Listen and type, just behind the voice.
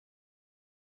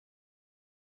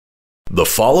The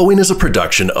following is a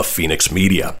production of Fenix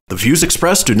Media. The views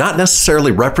expressed do not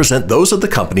necessarily represent those of the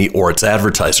company or its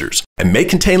advertisers and may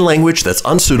contain language that's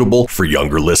unsuitable for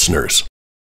younger listeners.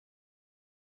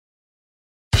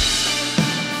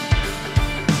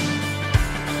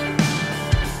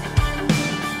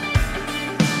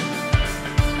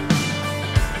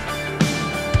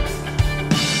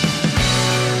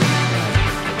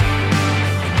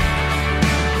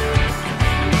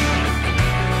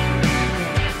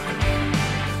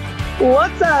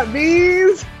 What's up,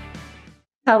 bees?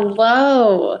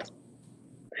 Hello.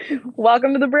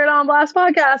 Welcome to the Brit on Blast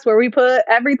podcast, where we put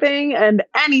everything and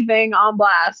anything on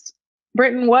blast.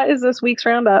 Britton, what is this week's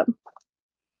roundup?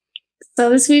 So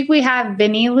this week we have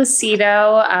Vinnie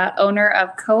Lucido, owner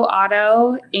of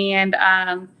CoAuto, and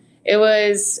it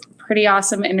was a pretty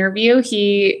awesome interview.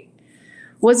 He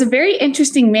was a very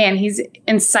interesting man. He's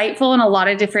insightful in a lot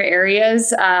of different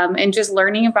areas, and just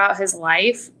learning about his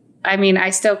life. I mean, I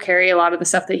still carry a lot of the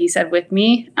stuff that he said with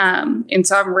me. And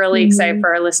so I'm really excited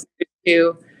for our listeners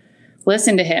to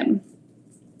listen to him.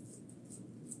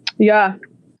 Yeah,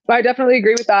 I definitely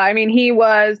agree with that. I mean, he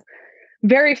was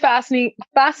very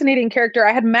fascinating character.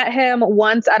 I had met him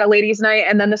once at a ladies' night,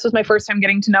 and then this was my first time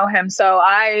getting to know him. So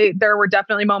there were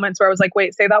definitely moments where I was like,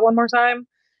 wait, say that one more time.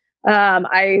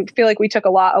 I feel like we took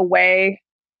a lot away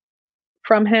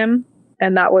from him,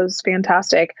 and that was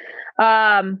fantastic.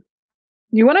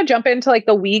 You want to jump into like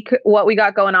the week, what we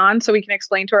got going on, so we can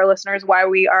explain to our listeners why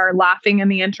we are laughing in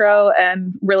the intro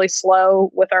and really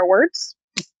slow with our words?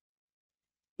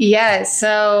 Yeah.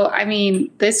 So, I mean,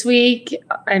 this week,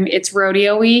 it's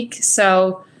rodeo week.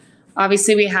 So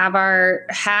obviously we have our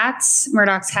hats,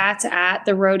 Murdock's hats at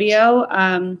the rodeo.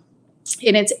 And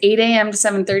it's 8 a.m. to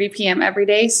 7:30 p.m. every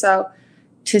day. So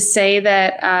to say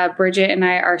that Bridget and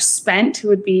I are spent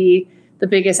would be the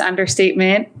biggest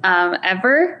understatement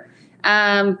ever.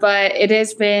 But it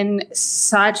has been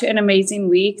such an amazing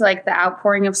week. Like, the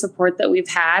outpouring of support that we've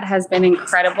had has been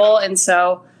incredible. And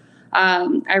so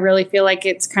I really feel like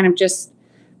it's kind of just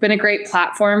been a great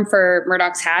platform for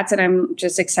Murdock's hats. And I'm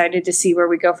just excited to see where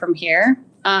we go from here.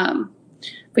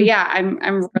 But yeah,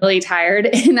 I'm really tired,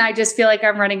 and I just feel like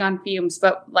I'm running on fumes.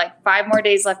 But like 5 more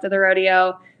days left of the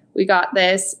rodeo. We got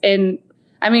this. And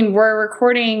I mean, we're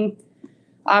recording,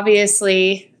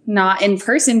 obviously not in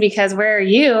person, because where are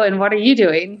you and what are you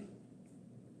doing?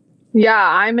 Yeah,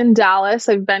 I'm in Dallas.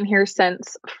 I've been here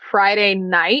since Friday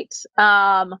night.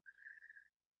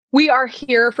 We are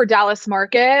here for Dallas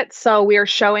Market. So we are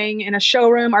showing in a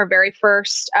showroom, our very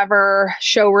first ever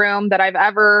showroom that I've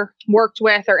ever worked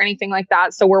with or anything like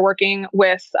that. So we're working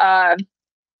with a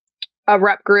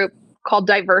rep group called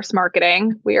Diverse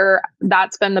Marketing.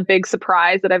 That's been the big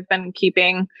surprise that I've been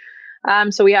keeping.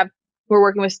 So we're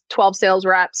working with 12 sales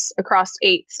reps across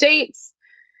 8 states.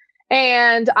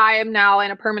 And I am now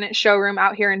in a permanent showroom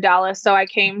out here in Dallas. So I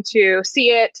came to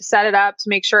see it, to set it up, to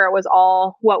make sure it was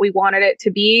all what we wanted it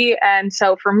to be. And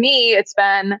so for me,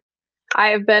 I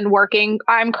have been working.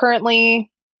 I'm currently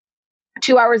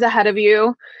 2 hours ahead of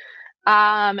you.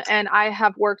 And I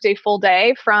have worked a full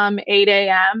day from 8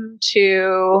 a.m.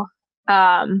 to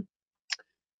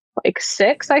like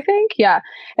 6, I think. Yeah.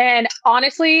 And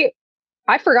honestly,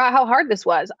 I forgot how hard this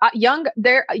was. Young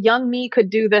me could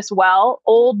do this well.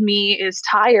 Old me is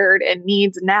tired and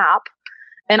needs a nap,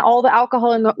 and all the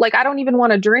alcohol I don't even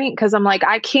want to drink, because I'm like,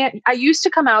 I can't. I used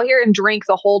to come out here and drink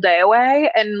the whole day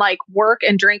away and like work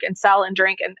and drink and sell and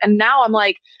drink. And now I'm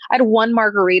like, I had 1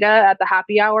 margarita at the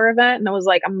happy hour event, and I was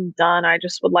like, I'm done. I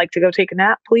just would like to go take a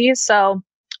nap, please. So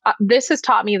this has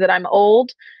taught me that I'm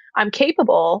old, I'm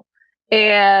capable,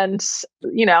 and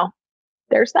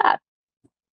there's that.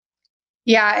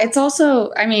 Yeah, it's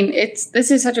also, I mean, this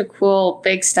is such a cool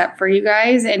big step for you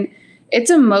guys, and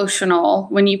it's emotional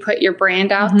when you put your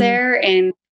brand out there.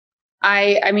 And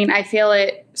I mean, I feel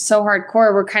it so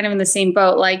hardcore. We're kind of in the same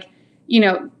boat. Like,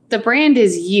 the brand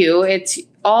is you. It's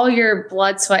all your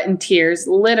blood, sweat, and tears,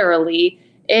 literally,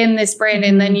 in this brand.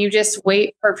 And then you just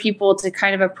wait for people to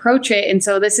kind of approach it. And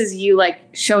so this is you like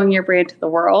showing your brand to the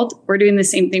world. We're doing the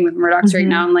same thing with Murdock's right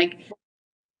now. And like,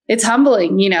 it's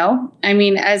humbling, I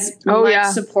mean, as much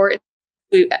support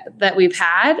that we've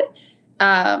had.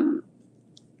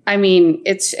 I mean,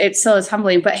 it still is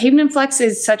humbling, but Haven and Flux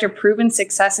is such a proven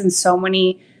success in so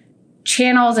many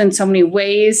channels and so many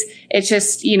ways. It's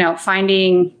just, it's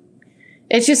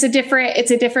just a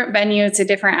different venue. It's a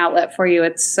different outlet for you.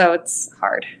 It's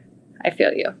hard. I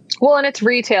feel you. Well, and it's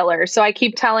retailers. So I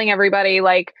keep telling everybody,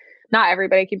 like, not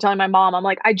everybody, I keep telling my mom, I'm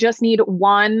like, I just need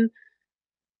one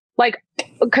like,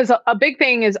 because a big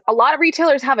thing is a lot of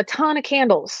retailers have a ton of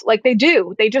candles. Like they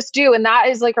just do. And that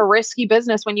is like a risky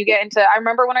business when you get into, I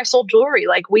remember when I sold jewelry,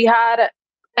 like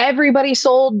everybody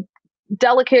sold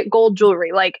delicate gold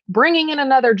jewelry. Like bringing in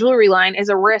another jewelry line is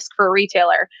a risk for a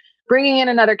retailer. Bringing in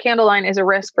another candle line is a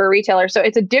risk for a retailer. So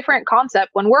it's a different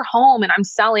concept when we're home and I'm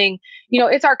selling,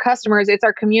 it's our customers, it's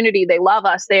our community. They love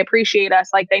us. They appreciate us.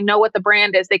 Like they know what the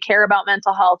brand is. They care about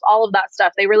mental health, all of that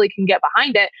stuff. They really can get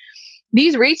behind it.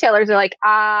 These retailers are like,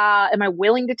 am I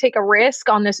willing to take a risk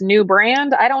on this new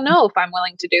brand? I don't know if I'm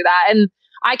willing to do that. And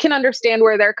I can understand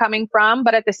where they're coming from.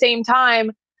 But at the same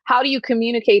time, how do you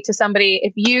communicate to somebody?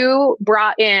 If you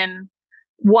brought in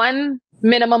one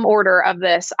minimum order of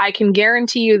this, I can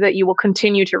guarantee you that you will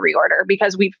continue to reorder,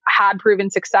 because we've had proven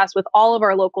success with all of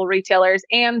our local retailers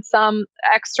and some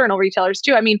external retailers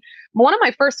too. I mean, one of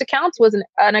my first accounts was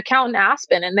an account in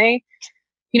Aspen, and they,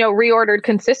 reordered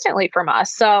consistently from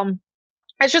us. So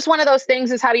it's just one of those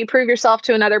things, is how do you prove yourself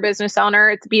to another business owner?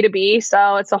 It's B2B,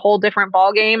 so it's a whole different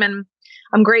ballgame. And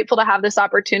I'm grateful to have this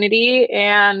opportunity,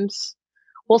 and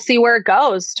we'll see where it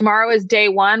goes. Tomorrow is day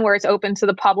one where it's open to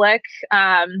the public,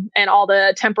 and all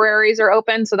the temporaries are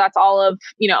open. So that's all of,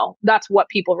 that's what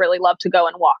people really love to go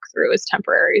and walk through, is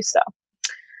temporaries. So,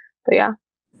 but yeah,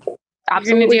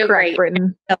 absolutely correct,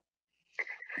 Britton.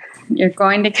 You're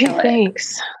going to kill it.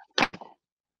 Thanks.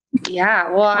 Yeah.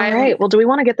 Well, all right. Well, do we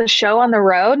want to get the show on the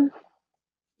road?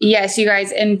 Yes, you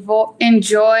guys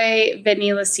enjoy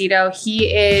Vinnie Lucido.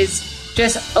 He is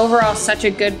just overall such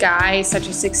a good guy, such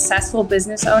a successful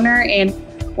business owner. And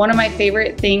one of my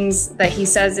favorite things that he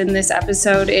says in this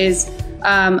episode is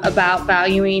about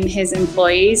valuing his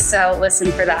employees. So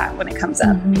listen for that when it comes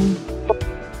up.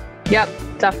 Mm-hmm. Yep,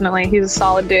 definitely. He's a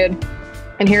solid dude.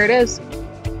 And here it is.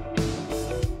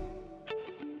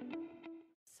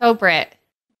 So Britt,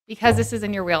 because this is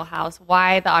in your wheelhouse,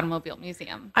 why the Automobile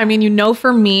Museum? I mean,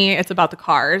 for me, it's about the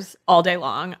cars all day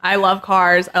long. I love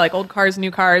cars. I like old cars,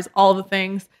 new cars, all the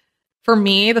things. For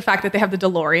me, the fact that they have the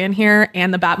DeLorean here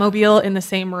and the Batmobile in the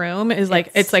same room is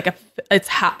like,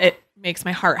 it makes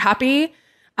my heart happy.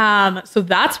 So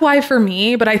that's why for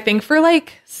me, but I think for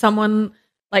like someone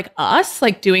like us,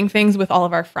 like doing things with all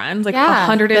of our friends, like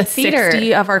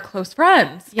 160 of our close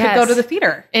friends could go to the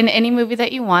theater. In any movie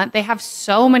that you want. They have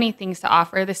so many things to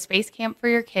offer. The space camp for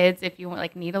your kids, if you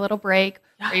want, need a little break,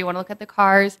 or you want to look at the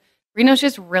cars. Reno's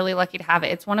just really lucky to have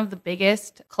it. It's one of the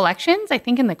biggest collections, I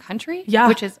think, in the country,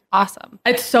 which is awesome.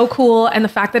 It's so cool. And the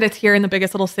fact that it's here in the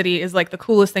biggest little city is like the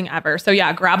coolest thing ever. So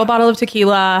yeah, grab a bottle of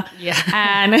tequila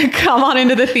and come on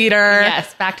into the theater.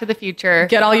 Yes, Back to the Future.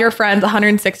 Get all your friends,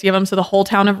 160 of them, so the whole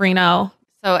town of Reno.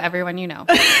 So everyone you know.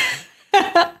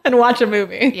 And watch a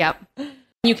movie. Yep.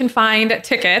 You can find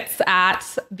tickets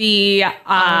at the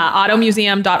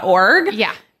automuseum.org.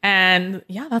 Yeah. And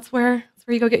yeah, that's where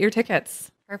you go get your tickets.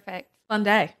 Perfect. Fun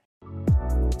day.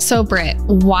 So Britt,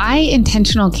 why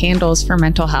intentional candles for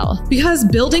mental health? Because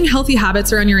building healthy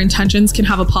habits around your intentions can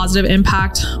have a positive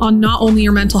impact on not only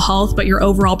your mental health, but your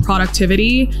overall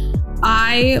productivity.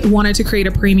 I wanted to create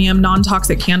a premium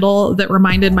non-toxic candle that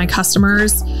reminded my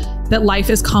customers that life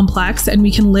is complex and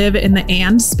we can live in the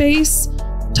and space.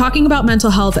 Talking about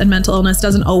mental health and mental illness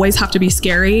doesn't always have to be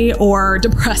scary or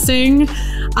depressing.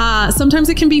 Sometimes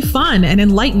it can be fun and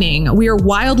enlightening. We are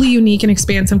wildly unique and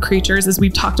expansive creatures, as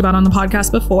we've talked about on the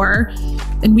podcast before,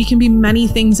 and we can be many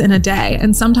things in a day.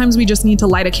 And sometimes we just need to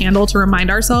light a candle to remind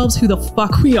ourselves who the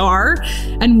fuck we are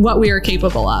and what we are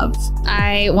capable of.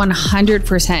 I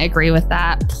 100% agree with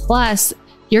that. Plus,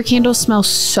 your candles smell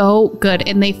so good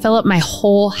and they fill up my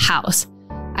whole house.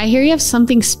 I hear you have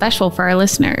something special for our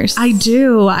listeners. I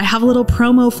do. I have a little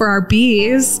promo for our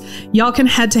bees. Y'all can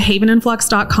head to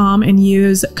havenandflux.com and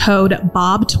use code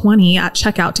BOB20 at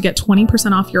checkout to get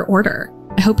 20% off your order.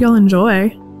 I hope y'all enjoy.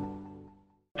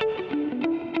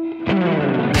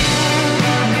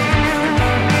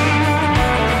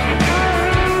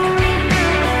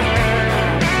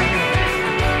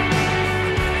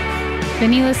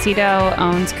 Vinnie Lucido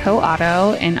owns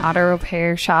CoAuto, an auto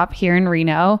repair shop here in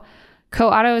Reno.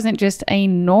 CoAuto isn't just a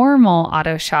normal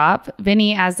auto shop.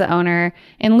 Vinnie, as the owner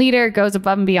and leader, goes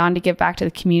above and beyond to give back to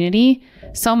the community.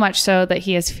 So much so that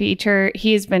he has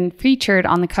been featured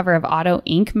on the cover of Auto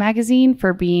Inc. magazine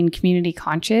for being community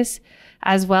conscious,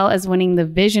 as well as winning the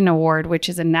Vision Award, which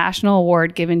is a national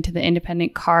award given to the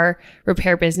independent car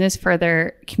repair business for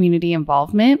their community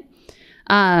involvement.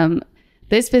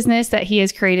 This business that he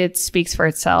has created speaks for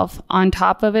itself. On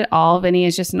top of it all, Vinnie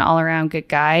is just an all-around good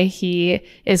guy. He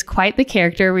is quite the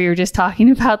character. We were just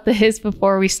talking about this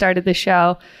before we started the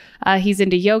show. He's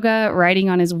into yoga, riding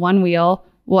on his one wheel,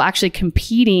 actually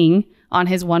competing on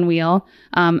his one wheel.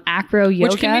 Acro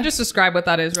yoga. Which, can you just describe what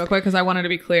that is real quick? Because I wanted to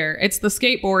be clear. It's the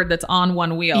skateboard that's on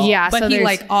one wheel. Yeah. But so he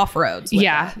like off-roads.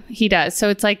 Yeah, he does. So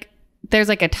it's like, there's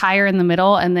like a tire in the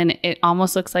middle, and then it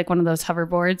almost looks like one of those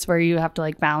hoverboards where you have to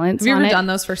like balance. Have you on ever it. done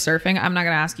those for surfing? I'm not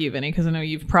going to ask you, Vinny, because I know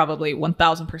you've probably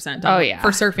 1000% done. Oh, it. yeah. For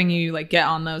surfing, you like get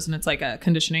on those and it's like a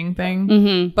conditioning thing.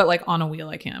 Mm-hmm. But like on a wheel,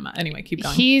 I can't. Anyway, keep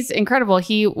going. He's incredible.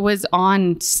 He was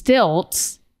on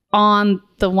stilts on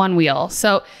the one wheel.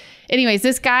 So anyways,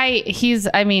 this guy, his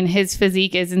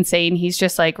physique is insane. He's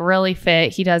just like really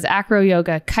fit. He does acro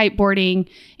yoga, kiteboarding,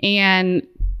 and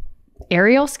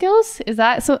aerial skills. Is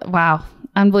that so? Wow.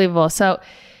 Unbelievable. So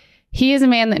he is a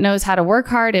man that knows how to work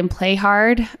hard and play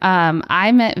hard.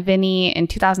 I met Vinny in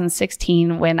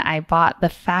 2016 when I bought the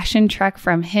fashion truck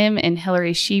from him and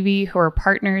Hillary Sheevy, who were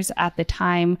partners at the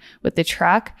time with the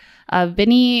truck.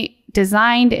 Vinny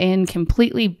designed and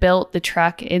completely built the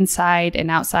truck inside and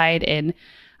outside, and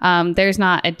there's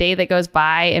not a day that goes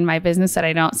by in my business that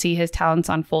I don't see his talents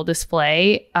on full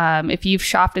display. If you've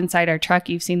shopped inside our truck,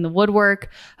 you've seen the woodwork.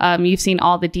 You've seen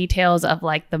all the details of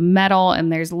like the metal,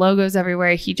 and there's logos everywhere.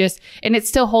 And it's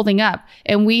still holding up.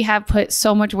 And we have put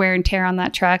so much wear and tear on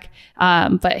that truck.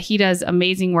 But he does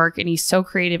amazing work, and he's so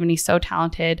creative and he's so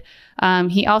talented.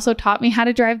 He also taught me how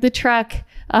to drive the truck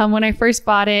when I first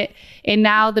bought it. And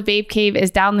now the Babe Cave is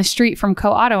down the street from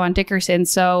CoAuto on Dickerson.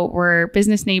 So we're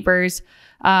business neighbors.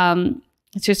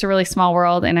 It's just a really small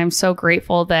world, and I'm so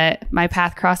grateful that my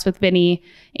path crossed with Vinny,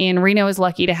 and Reno is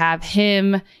lucky to have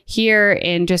him here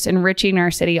and just enriching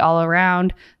our city all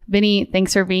around. Vinny,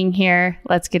 thanks for being here.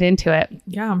 Let's get into it.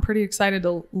 Yeah, I'm pretty excited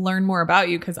to learn more about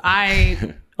you, because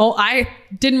I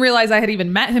didn't realize I had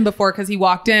even met him before, because he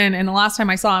walked in, and the last time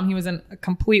I saw him, he was in a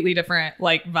completely different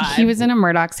like vibe. He was in a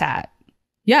Murdock's hat.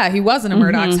 Yeah, he was in a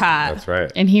Murdock's hat. That's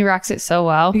right. And he rocks it so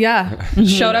well. Yeah.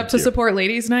 Showed up to support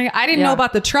Ladies Night. I didn't know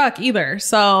about the truck either.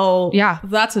 So yeah,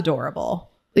 that's adorable.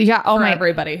 Yeah. Oh, for my.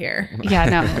 everybody here. Yeah,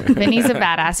 no. Vinny's a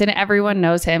badass, and everyone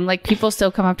knows him. Like, people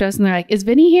still come up to us and they're like, is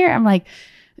Vinny here? I'm like,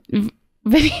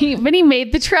 Vinny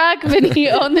made the truck. Vinny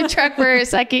owned the truck for a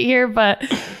second here, but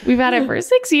we've had it for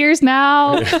 6 years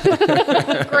now.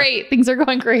 Great. Things are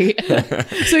going great.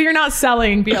 So you're not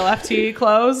selling BLFT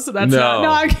clothes? That's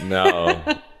no.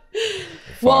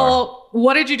 Well,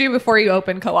 what did you do before you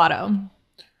opened CoAuto?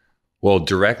 Well,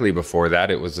 directly before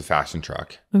that, it was the fashion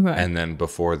truck. Okay. And then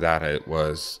before that,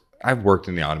 I've worked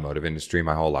in the automotive industry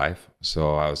my whole life.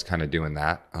 So I was kind of doing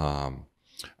that.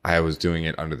 I was doing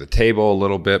it under the table a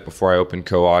little bit before I opened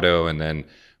CoAuto, and then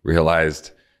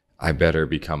realized I better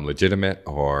become legitimate,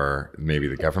 or maybe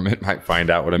the government might find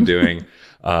out what I'm doing.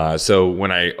 So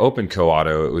when I opened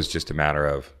CoAuto, it was just a matter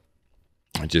of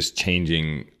just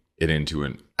changing it into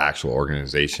an actual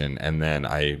organization. And then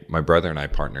my brother and I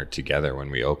partnered together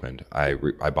when we opened. I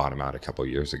bought him out a couple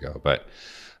of years ago, but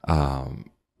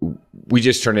we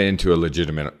just turned it into a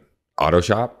legitimate auto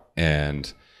shop,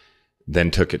 and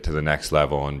then took it to the next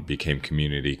level and became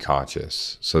community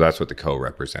conscious. So that's what the Co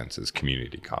represents, is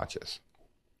community conscious.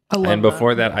 And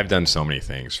before that, I've done so many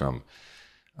things, from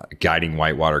guiding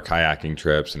whitewater kayaking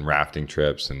trips and rafting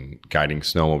trips, and guiding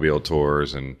snowmobile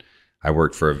tours. And I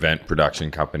worked for event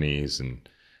production companies, and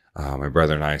my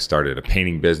brother and I started a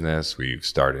painting business. We've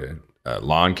started a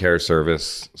lawn care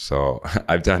service. So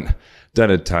I've done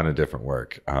a ton of different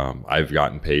work. I've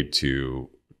gotten paid to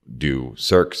do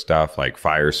circ stuff like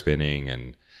fire spinning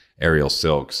and aerial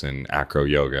silks and acro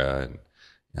yoga,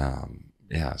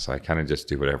 and so I kind of just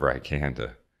do whatever I can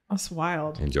to That's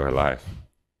wild. enjoy life.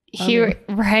 I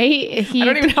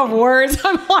don't even have words.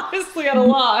 I'm honestly at a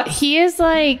loss. He is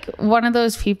like one of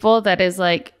those people that is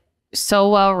like so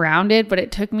well rounded, but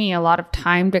it took me a lot of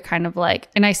time to kind of like,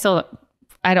 and I don't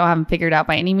have him figured out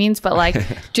by any means, but like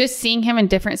just seeing him in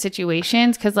different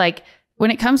situations. Cause like when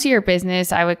it comes to your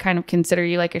business, I would kind of consider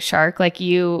you like a shark. Like,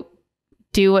 you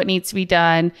do what needs to be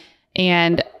done,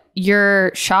 and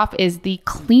your shop is the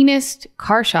cleanest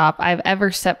car shop I've ever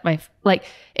set like,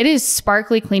 it is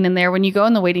sparkly clean in there. When you go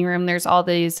in the waiting room, there's all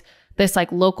this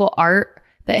like local art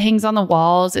that hangs on the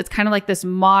walls. It's kind of like this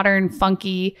modern,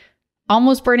 funky,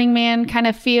 almost Burning Man kind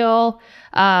of feel.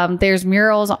 There's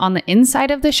murals on the inside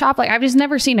of the shop. Like, I've just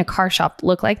never seen a car shop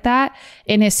look like that.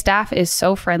 And his staff is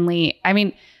so friendly. I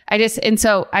mean,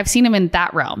 so I've seen him in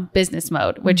that realm, business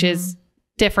mode, which is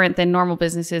different than normal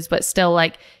businesses, but still,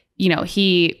 like, you know,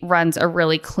 he runs a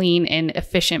really clean and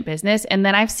efficient business. And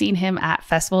then I've seen him at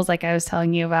festivals, like I was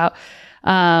telling you about.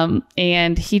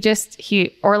 And he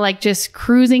like just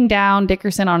cruising down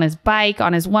Dickerson on his bike,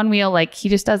 on his one wheel, like he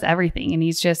just does everything. And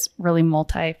he's just really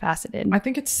multifaceted. I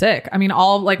think it's sick. I mean,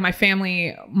 all like my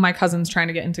family, my cousin's trying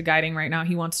to get into guiding right now.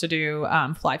 He wants to do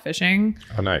fly fishing.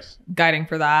 Oh, nice. Guiding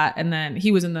for that. And then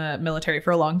he was in the military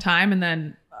for a long time. And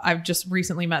then I've just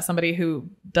recently met somebody who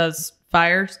does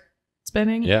fire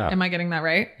spinning. Yeah. Am I getting that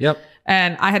right? Yep.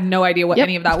 And I had no idea what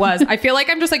any of that was. I feel like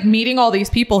I'm just like meeting all these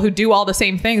people who do all the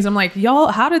same things. I'm like, y'all,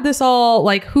 how did this all,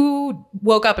 like, who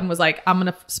woke up and was like, I'm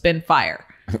going to spin fire?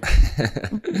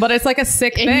 But it's like a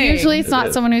sick thing. And usually it's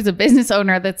not someone who's a business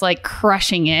owner that's like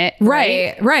crushing it.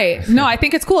 Right. No, I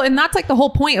think it's cool. And that's like the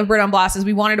whole point of Brit on Blast is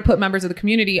we wanted to put members of the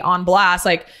community on blast,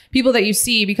 like people that you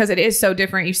see, because it is so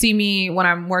different. You see me when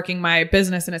I'm working my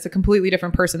business and it's a completely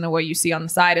different person than what you see on the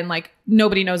side. And like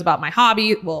nobody knows about my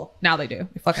hobby. Well, now they do.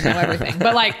 They fucking know everything.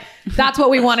 But like that's what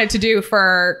we wanted to do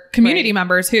for community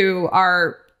members who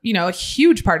are, you know, a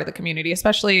huge part of the community,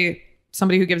 especially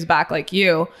somebody who gives back like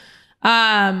you.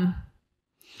 I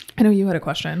know you had a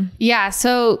question. Yeah.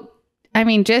 So, I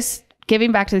mean, just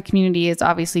giving back to the community is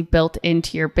obviously built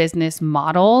into your business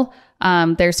model.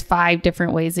 There's 5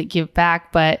 different ways that give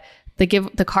back, but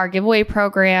the car giveaway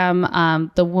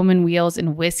program, the Woman Wheels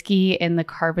and Whiskey, and the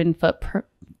carbon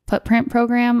footprint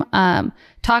program.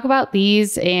 Talk about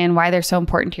these and why they're so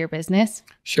important to your business.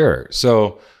 Sure.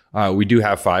 So, we do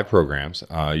have 5 programs.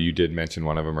 You did mention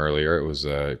one of them earlier. It was,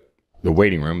 the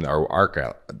waiting room, our art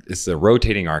it's a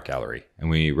rotating art gallery, and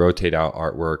we rotate out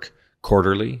artwork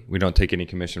quarterly. We don't take any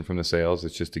commission from the sales.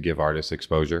 It's just to give artists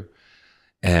exposure.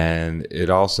 And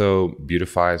it also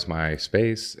beautifies my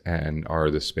space or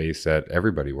the space that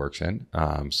everybody works in.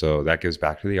 So that gives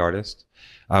back to the artist.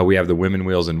 We have the Women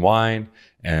Wheels and Wine,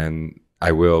 and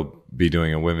I will be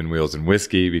doing a Women Wheels and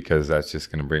Whiskey because that's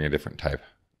just going to bring a different type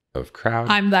of crowd.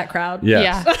 I'm that crowd.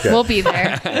 Yes. Yeah, we'll be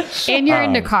there. And you're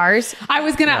into cars. I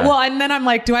was gonna, and then I'm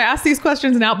like, do I ask these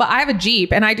questions now? But I have a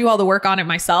Jeep and I do all the work on it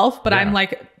myself, but I'm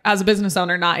like, as a business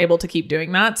owner, not able to keep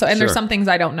doing that. So, and there's some things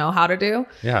I don't know how to do.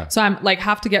 Yeah. So I'm like,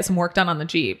 have to get some work done on the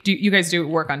Jeep. Do you guys do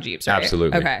work on Jeeps, right?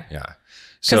 Absolutely. Okay. Yeah.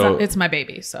 So it's my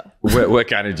baby. So what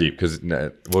kind of Jeep? Because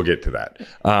we'll get to that.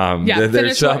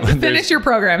 Finish your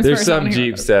programs. There's some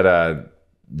Jeeps that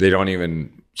they don't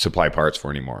even supply parts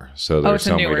for anymore. So there's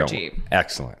some we don't. Jeep.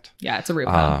 Excellent. Yeah, it's a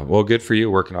Rubicon. Well, good for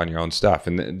you working on your own stuff.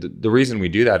 And the reason we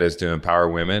do that is to empower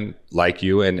women like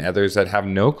you and others that have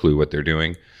no clue what they're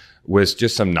doing with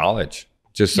just some knowledge,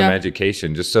 just some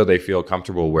education, just so they feel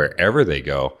comfortable wherever they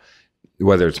go,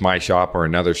 whether it's my shop or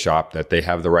another shop, that they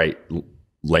have the right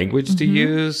language to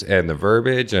use and the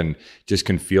verbiage and just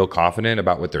can feel confident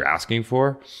about what they're asking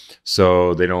for,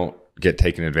 so they don't get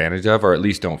taken advantage of, or at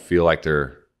least don't feel like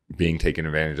they're being taken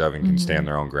advantage of and can stand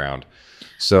their own ground.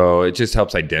 So it just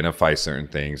helps identify certain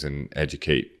things and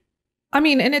educate. I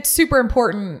mean, and it's super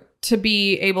important to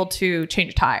be able to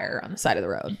change a tire on the side of the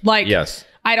road. Like, yes,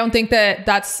 I don't think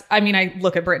that's, I mean, I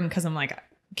look at Britton because I'm like,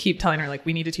 keep telling her like,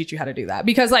 we need to teach you how to do that.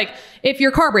 Because like, if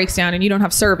your car breaks down and you don't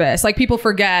have service, like people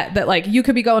forget that like you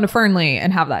could be going to Fernley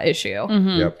and have that issue.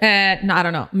 And I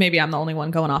don't know, maybe I'm the only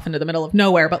one going off into the middle of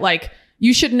nowhere, but like,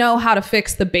 you should know how to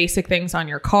fix the basic things on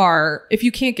your car if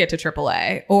you can't get to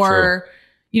AAA, or,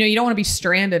 you know, you don't want to be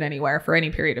stranded anywhere for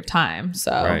any period of time.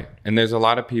 So, right. And there's a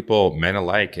lot of people, men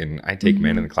alike, and I take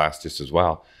men in the class just as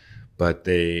well, but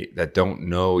that don't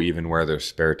know even where their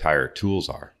spare tire tools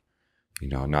are, you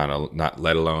know, not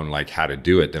let alone like how to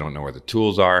do it. They don't know where the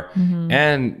tools are.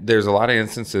 And there's a lot of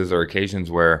instances or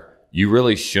occasions where you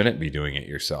really shouldn't be doing it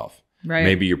yourself. Right.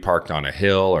 Maybe you're parked on a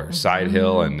hill or a side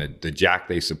hill, and the jack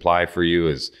they supply for you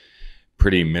is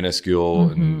pretty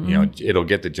minuscule, and you know it'll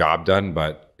get the job done,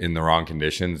 but in the wrong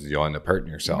conditions, you'll end up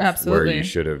hurting yourself. Absolutely. Where you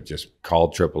should have just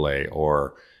called AAA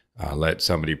or let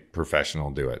somebody professional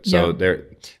do it. So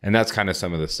and that's kind of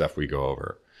some of the stuff we go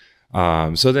over.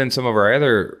 So then some of our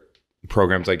other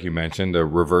programs, like you mentioned, the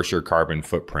reverse your carbon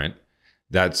footprint.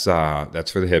 That's for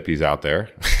the hippies out there.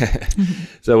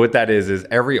 So what that is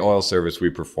every oil service we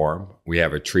perform, we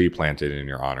have a tree planted in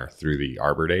your honor through the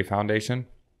Arbor Day Foundation.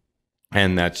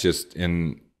 And that's just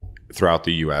throughout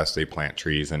the US, they plant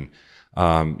trees, and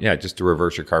just to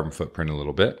reverse your carbon footprint a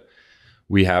little bit.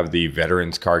 We have the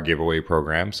Veterans Car Giveaway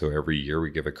Program. So every year we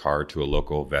give a car to a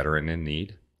local veteran in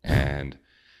need. And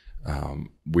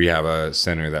we have a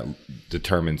center that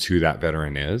determines who that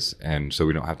veteran is. And so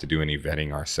we don't have to do any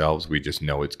vetting ourselves. We just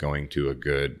know it's going to a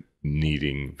good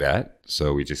needing vet.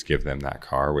 So we just give them that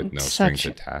car with no strings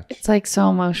attached. It's like so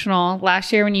emotional.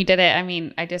 Last year when you did it, I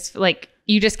mean, I just like,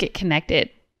 you just get connected.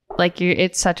 Like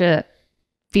it's such a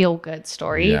feel good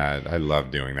story. Yeah, I love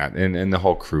doing that. And the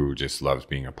whole crew just loves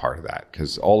being a part of that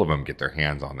because all of them get their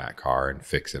hands on that car and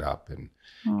fix it up. And,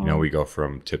 you know, we go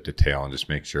from tip to tail and just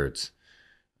make sure it's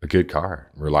a good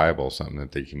car, reliable, something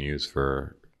that they can use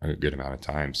for a good amount of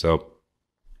time. So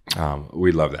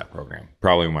we love that program.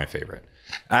 Probably my favorite.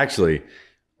 Actually,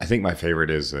 I think my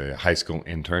favorite is a high school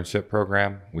internship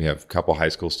program. We have a couple high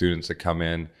school students that come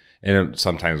in, and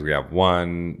sometimes we have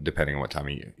one, depending on what time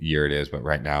of year it is. But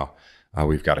right now,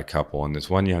 we've got a couple. And this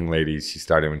one young lady, she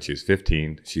started when she was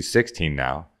 15. She's 16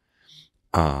 now.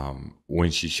 When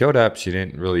she showed up, she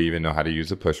didn't really even know how to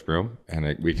use a push broom.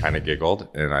 And we kind of giggled.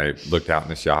 And I looked out in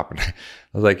the shop and I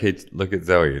was like, hey, look at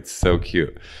Zoe. It's so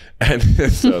cute. And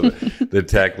so the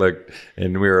tech looked,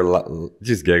 and we were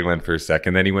just giggling for a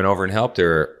second. Then he went over and helped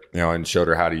her, you know, and showed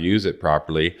her how to use it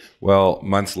properly. Well,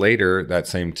 months later, that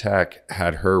same tech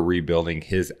had her rebuilding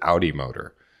his Audi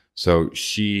motor. So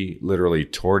she literally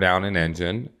tore down an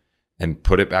engine and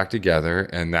put it back together,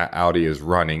 and that Audi is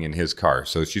running in his car.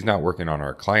 So she's not working on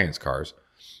our clients' cars,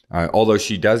 although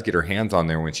she does get her hands on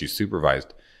there when she's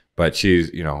supervised. But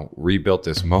she's, you know, rebuilt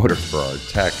this motor for our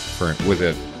tech with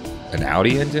an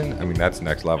Audi engine. I mean, that's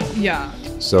next level. Yeah.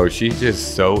 So she's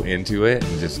just so into it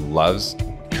and just loves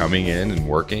coming in and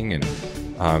working.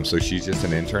 And so she's just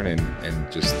an intern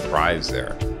and just thrives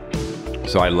there.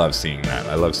 So I love seeing that.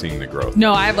 I love seeing the growth.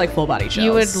 No, I have like full body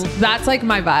chills. That's like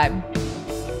my vibe.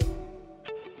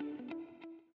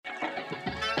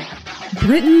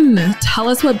 Britton, tell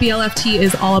us what BLFT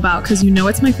is all about, because you know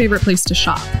it's my favorite place to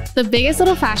shop. The Biggest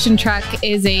Little Fashion Truck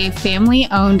is a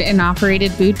family-owned and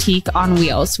operated boutique on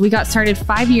wheels. We got started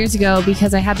 5 years ago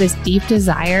because I had this deep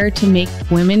desire to make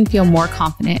women feel more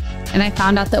confident. And I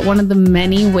found out that one of the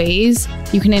many ways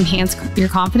you can enhance your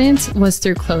confidence was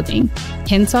through clothing.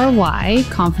 Hence our why,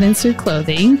 confidence through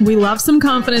clothing. We love some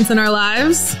confidence in our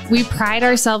lives. We pride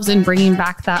ourselves in bringing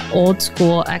back that old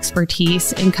school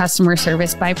expertise in customer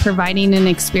service by providing an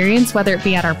experience, whether it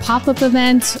be at our pop-up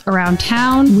events around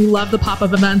town. We love the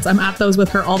pop-up events. I'm at those with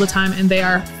her all the time and they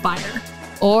are fire.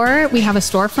 Or we have a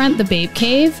storefront, the Babe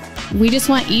Cave. We just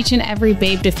want each and every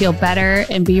babe to feel better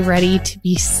and be ready to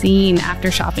be seen after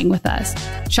shopping with us.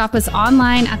 Shop us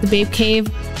online at the Babe Cave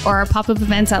or our pop-up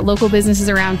events at local businesses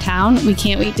around town. We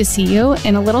can't wait to see you.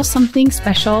 And a little something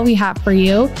special we have for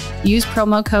you. Use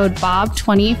promo code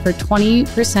BOB20 for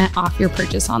 20% off your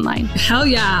purchase online. Hell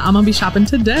yeah, I'm gonna be shopping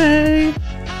today.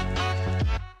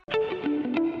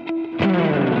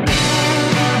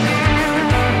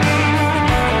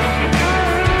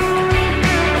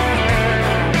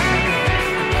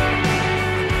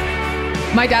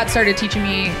 My dad started teaching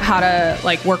me how to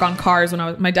like work on cars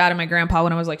when my dad and my grandpa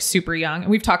when I was like super young. And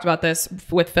we've talked about this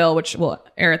with Phil, which will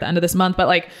air at the end of this month, but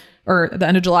like, or the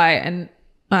end of July. And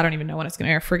I don't even know when it's going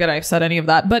to air. Forget I've said any of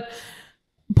that. But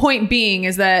point being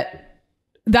is that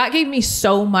gave me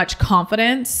so much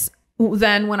confidence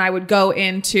then when I would go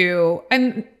into,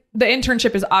 and the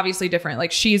internship is obviously different.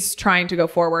 Like she's trying to go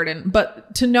forward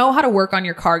but to know how to work on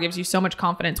your car gives you so much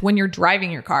confidence when you're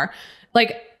driving your car.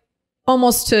 Like,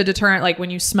 almost to deterrent, like when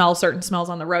you smell certain smells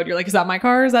on the road, you're like, is that my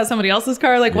car? Is that somebody else's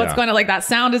car? Like what's going on? Like that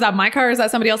sound, is that my car? Is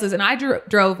that somebody else's? And I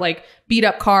drove like beat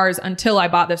up cars until I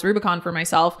bought this Rubicon for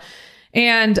myself.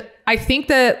 And I think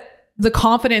that the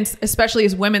confidence, especially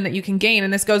as women, that you can gain,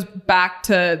 and this goes back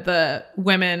to the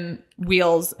women,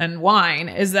 wheels and wine,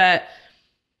 is that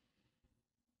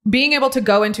being able to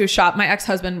go into a shop. My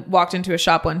ex-husband walked into a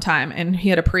shop one time and he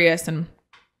had a Prius, and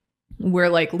we're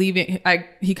like leaving.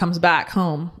 He comes back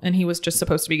home and he was just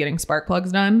supposed to be getting spark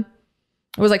plugs done.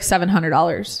 It was like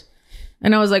 $700.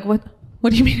 And I was like, what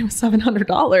do you mean it was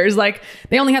 $700? Like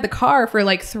they only had the car for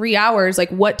like 3 hours.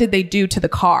 Like what did they do to the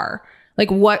car? Like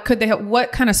what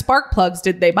kind of spark plugs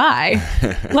did they buy?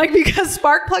 Like, because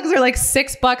spark plugs are like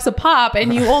 $6 a pop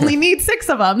and you only need 6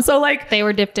 of them. So like they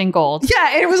were dipped in gold.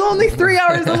 Yeah. It was only 3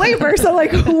 hours of labor. So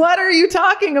like, what are you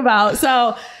talking about?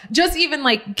 So just even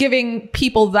like giving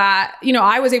people that, you know,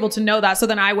 I was able to know that. So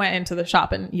then I went into the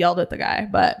shop and yelled at the guy,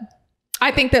 but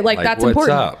I think that like that's what's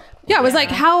important. Up? Yeah. It was like,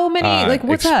 how many, like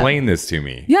what's explain up? this to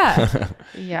me. Yeah.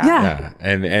 Yeah.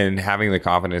 And having the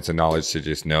confidence and knowledge to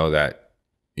just know that,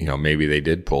 you know, maybe they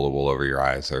did pull the wool over your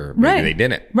eyes, or maybe they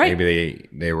didn't. Right. Maybe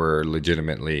they were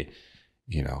legitimately,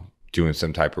 you know, doing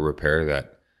some type of repair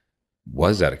that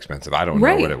was that expensive. I don't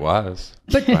know what it was.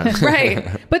 But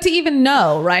right. But to even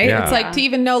know, right? Yeah. It's like to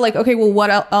even know like, okay, well, what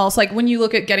else? Like when you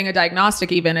look at getting a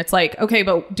diagnostic even, it's like, okay,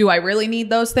 but do I really need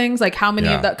those things? Like how many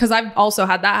of that? Because I've also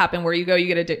had that happen where you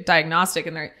get a diagnostic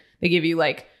and they give you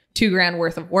like $2,000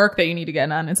 worth of work that you need to get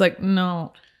done. It's like,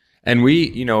 no. And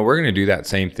we're going to do that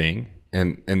same thing.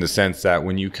 And in the sense that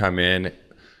when you come in,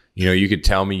 you could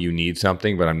tell me you need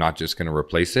something, but I'm not just going to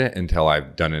replace it until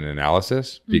I've done an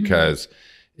analysis, because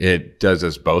it does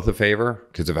us both a favor.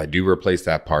 Because if I do replace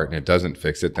that part and it doesn't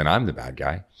fix it, then I'm the bad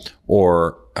guy.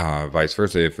 Or vice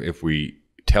versa. If we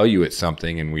tell you it's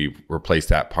something and we replace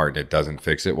that part and it doesn't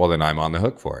fix it, well, then I'm on the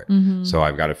hook for it. So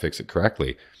I've got to fix it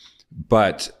correctly.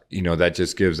 But, that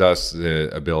just gives us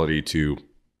the ability to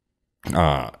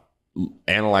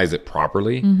analyze it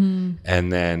properly.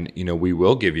 And then, we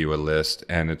will give you a list,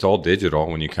 and it's all digital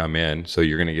when you come in. So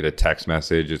you're going to get a text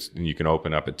message. And you can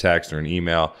open up a text or an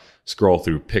email, scroll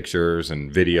through pictures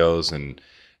and videos and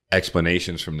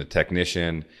explanations from the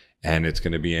technician. And it's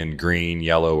going to be in green,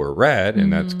 yellow, or red.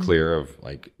 And that's clear of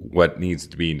like what needs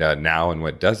to be done now and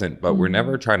what doesn't. But we're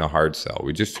never trying to hard sell.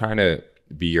 We're just trying to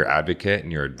be your advocate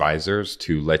and your advisors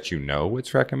to let you know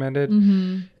what's recommended.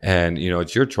 And,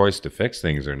 it's your choice to fix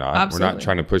things or not. Absolutely. We're not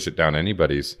trying to push it down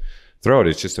anybody's throat.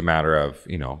 It's just a matter of,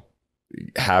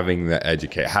 having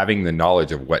the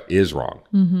knowledge of what is wrong.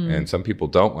 And some people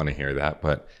don't want to hear that,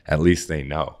 but at least they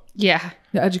know. Yeah.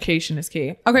 The education is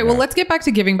key. Okay. Well, let's get back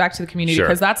to giving back to the community,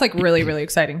 because that's like really, really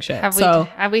exciting shit.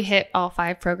 Have we hit all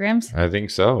 5 programs? I think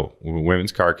so.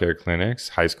 Women's car care clinics,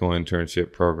 high school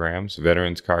internship programs,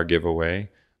 veterans car giveaway,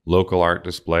 local art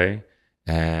display,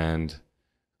 and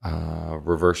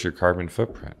reverse your carbon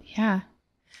footprint. Yeah.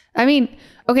 I mean,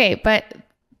 okay. But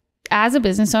as a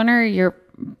business owner, you're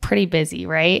pretty busy,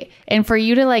 right? And for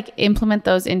you to like implement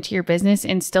those into your business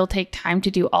and still take time to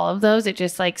do all of those, it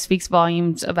just like speaks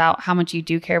volumes about how much you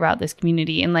do care about this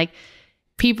community. And like,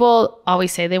 people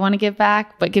always say they want to give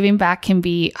back, but giving back can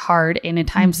be hard and a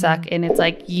time suck. And it's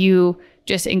like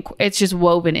it's just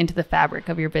woven into the fabric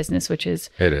of your business,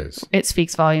 it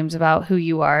speaks volumes about who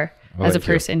you are as a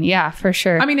person. Yeah, for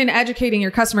sure. I mean, in educating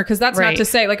your customer, because that's not to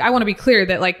say, like, I want to be clear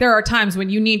that like there are times when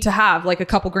you need to have like a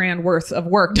couple grand worth of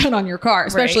work done on your car,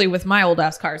 especially with my old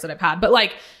ass cars that I've had. But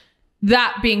like,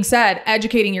 that being said,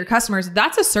 educating your customers,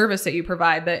 that's a service that you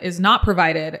provide that is not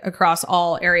provided across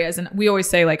all areas. And we always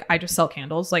say, like, I just sell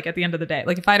candles. Like, at the end of the day,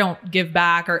 like, if I don't give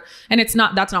back, that's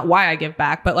not why I give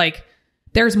back, but like,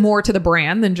 there's more to the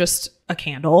brand than just a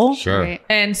candle. Sure. Right.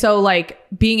 And so like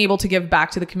being able to give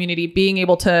back to the community, being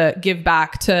able to give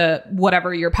back to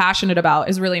whatever you're passionate about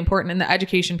is really important. And the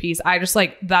education piece, I just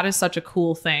like, that is such a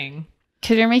cool thing.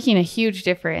 Because you're making a huge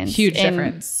difference.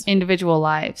 In individual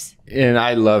lives. And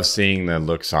I love seeing the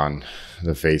looks on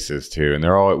the faces too.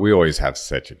 And we always have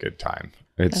such a good time.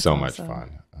 It's so much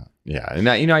fun. Yeah. And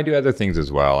I do other things as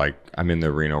well. Like I'm in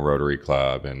the Reno Rotary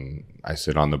Club, and I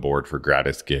sit on the board for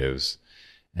Gratis Gives.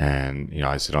 And,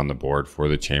 I sit on the board for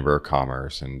the Chamber of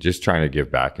Commerce, and just trying to give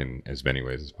back in as many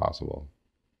ways as possible.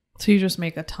 So you just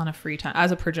make a ton of free time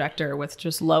as a projector with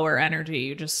just lower energy.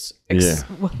 You just,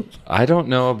 I don't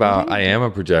know about, I am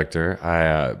a projector,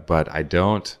 but I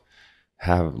don't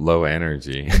have low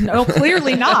energy. No,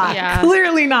 clearly not.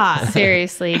 Clearly not.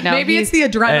 Seriously. No, maybe it's the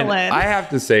adrenaline. And I have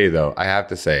to say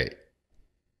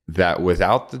that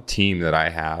without the team that I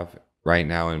have right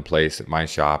now in place at my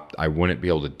shop, I wouldn't be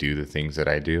able to do the things that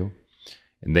I do.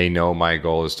 And they know my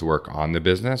goal is to work on the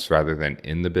business rather than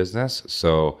in the business.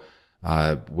 So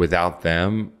without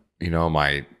them,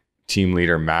 my team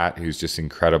leader, Matt, who's just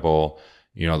incredible,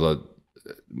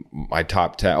 my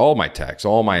top tech, all my techs,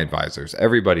 all my advisors,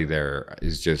 everybody there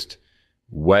is just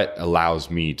what allows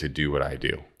me to do what I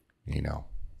do,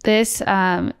 This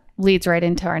leads right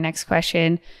into our next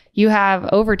question. You have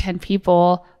over 10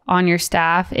 people on your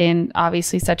staff and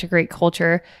obviously such a great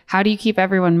culture. How do you keep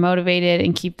everyone motivated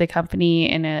and keep the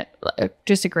company in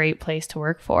just a great place to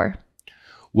work for?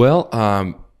 Well,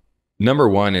 number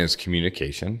one is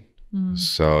communication.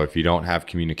 So if you don't have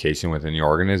communication within your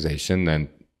organization, then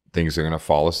things are going to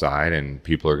fall aside and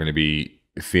people are going to be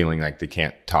feeling like they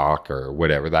can't talk or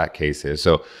whatever that case is.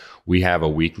 So we have a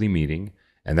weekly meeting,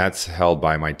 and that's held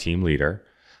by my team leader.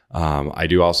 I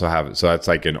do also have, so that's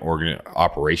like an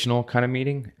operational kind of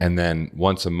meeting. And then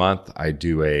once a month, I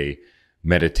do a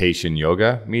meditation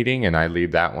yoga meeting, and I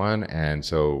lead that one. And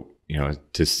so,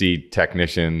 to see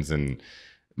technicians and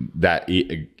that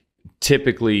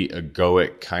typically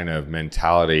egoic kind of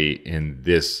mentality in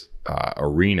this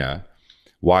arena,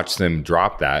 watch them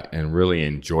drop that and really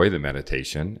enjoy the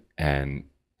meditation and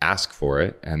ask for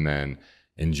it, and then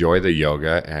enjoy the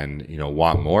yoga and,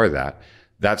 want more of that.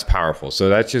 That's powerful. So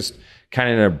that's just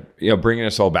kind of, bringing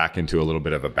us all back into a little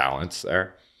bit of a balance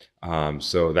there.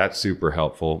 So that's super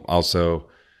helpful. Also,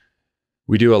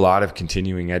 we do a lot of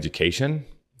continuing education.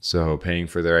 So paying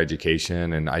for their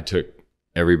education. And I took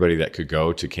everybody that could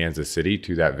go to Kansas City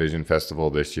to that Vision Festival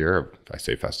this year. I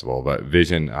say festival, but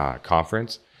Vision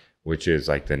Conference, which is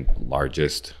like the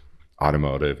largest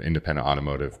independent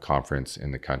automotive conference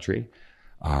in the country.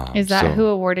 Is that who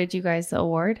awarded you guys the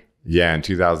award? Yeah, in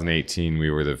 2018,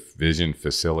 we were the Vision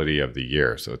Facility of the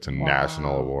Year. So it's a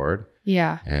national award.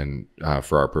 Yeah. And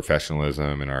for our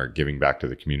professionalism and our giving back to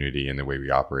the community and the way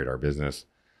we operate our business,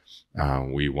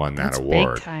 we won that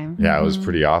award. Big time. Yeah, it was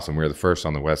pretty awesome. We were the first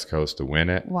on the West Coast to win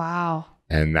it. Wow.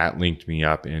 And that linked me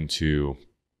up into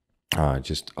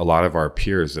just a lot of our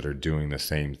peers that are doing the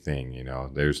same thing. You know,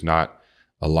 there's not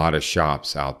a lot of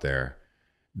shops out there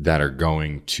that are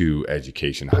going to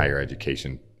education, higher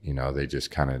education. You know, they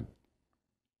just kind of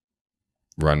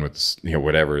run with, you know,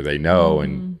 whatever they know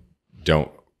and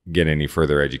don't get any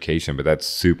further education. But that's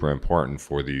super important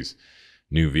for these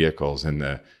new vehicles and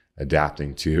the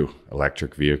adapting to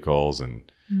electric vehicles and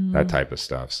that type of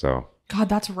stuff. So God,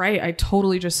 that's right. I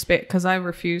totally just spit because I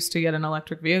refuse to get an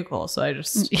electric vehicle. So I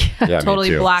just yeah,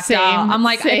 totally blacked out. I'm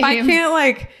like, if I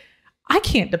can't I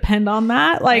can't depend on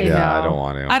that. Like, yeah, I don't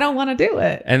want to. I don't want to do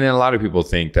it. And then a lot of people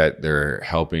think that they're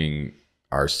helping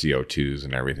our CO2s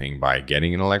and everything by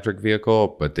getting an electric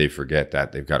vehicle, but they forget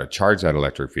that they've got to charge that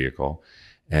electric vehicle.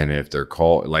 And if their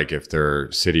coal, like if their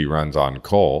city runs on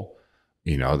coal,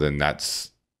 you know, then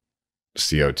that's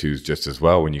CO2s just as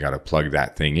well when you got to plug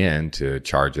that thing in to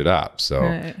charge it up.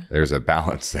 So there's a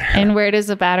balance there. And where does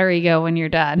the battery go when you're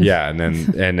done? Yeah.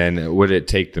 And then would it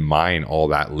take to mine all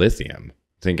that lithium?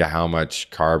 Think of how much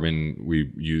carbon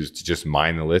we use to just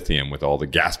mine the lithium with all the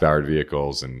gas powered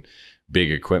vehicles and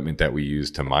big equipment that we use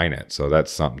to mine it. So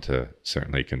that's something to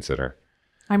certainly consider.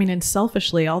 I mean, and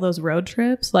selfishly, all those road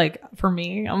trips, like for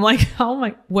me, I'm like, oh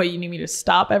my, what, you need me to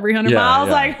stop every 100 miles?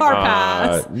 Yeah. Like hard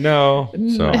pass. No.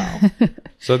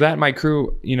 So that my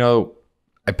crew, you know,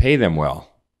 I pay them well.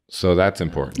 So that's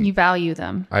important. You value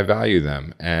them. I value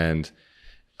them. And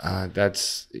I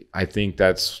think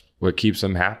that's what keeps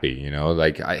them happy. You know,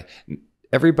 like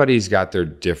everybody's got their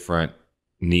different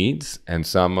needs, and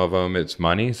some of them it's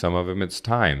money, some of them it's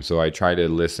time. So I try to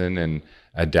listen and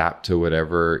adapt to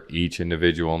whatever each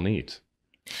individual needs.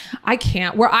 I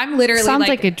can't. Where I'm literally sounds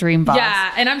like a dream boss.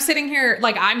 Yeah, and I'm sitting here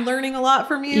like I'm learning a lot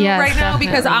from you right now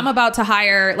because I'm about to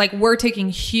hire. Like we're taking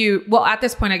huge. Well, at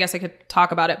this point, I guess I could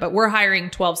talk about it, but we're hiring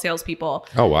 12 salespeople.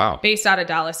 Oh wow! Based out of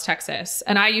Dallas, Texas,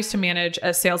 and I used to manage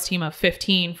a sales team of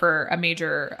 15 for a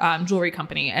major jewelry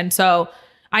company, and so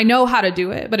I know how to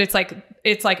do it. But it's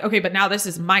like okay, but now this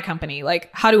is my company. Like,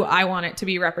 how do I want it to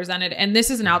be represented? And this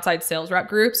is an outside sales rep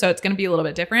group, so it's going to be a little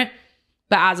bit different.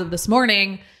 But as of this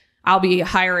morning, I'll be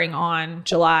hiring in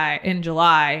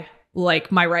July,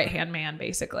 like my right-hand man,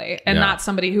 basically. And not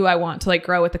somebody who I want to like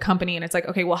grow with the company. And it's like,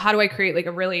 okay, well, how do I create like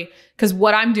a really, because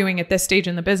what I'm doing at this stage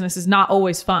in the business is not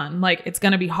always fun. Like it's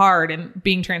going to be hard, and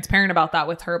being transparent about that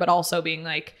with her, but also being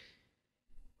like,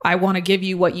 I want to give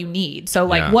you what you need. So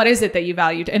like, what is it that you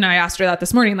valued? And I asked her that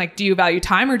this morning, like, do you value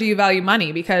time or do you value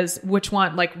money? Because which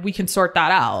one, like we can sort that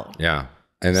out. Yeah.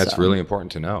 And that's really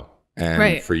important to know.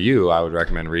 And for you, I would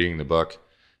recommend reading the book,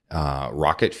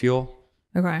 Rocket Fuel.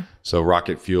 Okay. So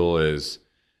Rocket Fuel is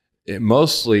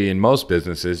mostly in most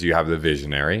businesses, you have the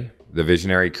visionary. The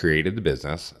visionary created the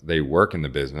business. They work in the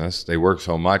business. They work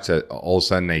so much that all of a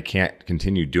sudden they can't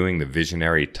continue doing the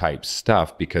visionary type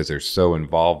stuff because they're so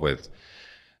involved with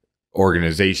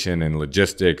organization and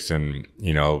logistics and,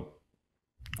 you know,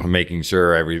 making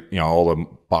sure all the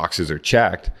boxes are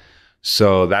checked.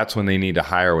 So that's when they need to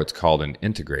hire what's called an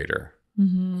integrator.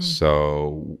 Mm-hmm.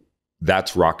 So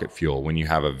that's Rocket Fuel, when you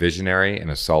have a visionary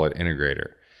and a solid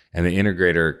integrator. And the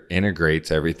integrator integrates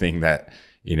everything that,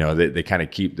 you know, they kind of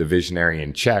keep the visionary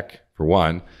in check, for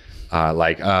one.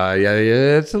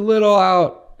 It's a little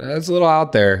out. That's a little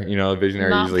out there. You know, the visionary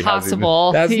not usually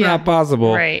possible. That's not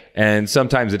possible. Right. And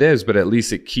sometimes it is, but at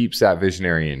least it keeps that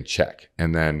visionary in check.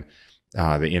 And then the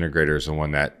integrator is the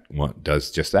one that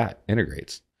does just that,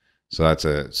 integrates. So that's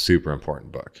a super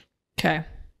important book. Okay.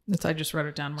 I just wrote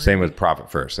it down. Same with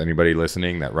Profit First. Anybody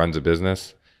listening that runs a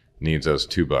business needs those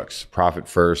two books. Profit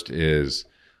First is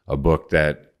a book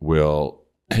that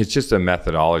it's just a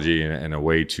methodology and a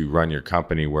way to run your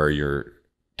company where you're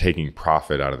taking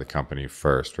profit out of the company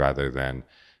first rather than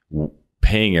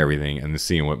paying everything and then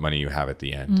seeing what money you have at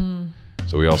the end.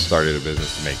 So we all started a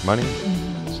business to make money.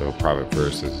 So Profit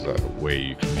First is a way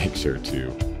you can make sure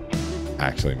to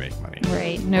actually make money.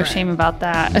 Right. No shame about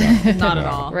that. Yeah, not at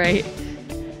all. Right.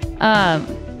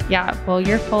 Well,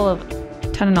 you're full of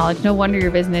a ton of knowledge. No wonder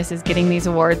your business is getting these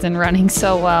awards and running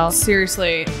so well.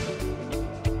 Seriously.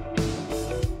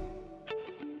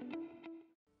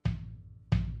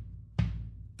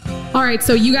 All right,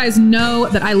 so you guys know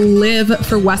that I live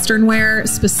for Western wear,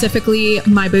 specifically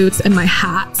my boots and my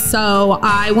hats. So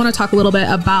I want to talk a little bit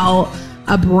about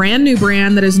a brand new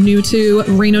brand that is new to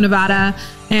Reno, Nevada,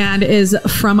 and is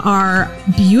from our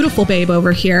beautiful babe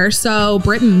over here. So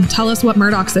Britton, tell us what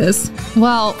Murdock's is.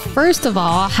 Well, first of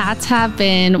all, hats have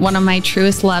been one of my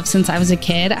truest loves since I was a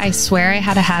kid. I swear I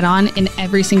had a hat on in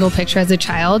every single picture as a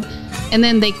child. And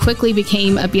then they quickly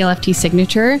became a BLFT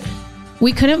signature.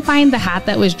 We couldn't find the hat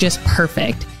that was just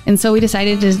perfect. And so we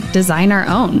decided to design our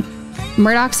own.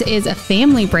 Murdock's is a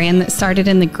family brand that started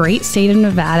in the great state of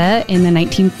Nevada in the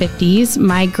 1950s.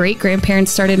 My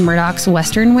great-grandparents started Murdock's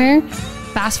Western wear.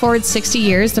 Fast forward 60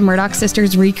 years, the Murdock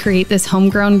sisters recreate this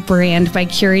homegrown brand by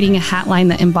curating a hat line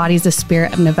that embodies the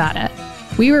spirit of Nevada.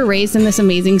 We were raised in this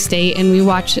amazing state, and we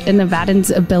watched a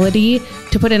Nevadan's ability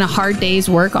to put in a hard day's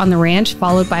work on the ranch,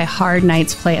 followed by a hard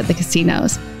night's play at the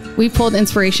casinos. We pulled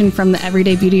inspiration from the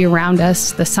everyday beauty around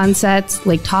us, the sunsets,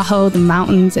 Lake Tahoe, the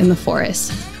mountains, and the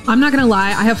forests. I'm not gonna lie,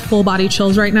 I have full body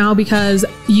chills right now because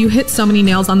you hit so many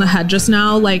nails on the head just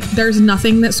now. Like, there's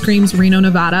nothing that screams Reno,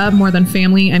 Nevada more than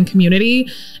family and community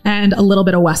and a little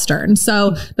bit of Western.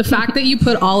 So the fact that you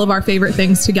put all of our favorite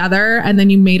things together and then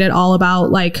you made it all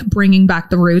about like bringing back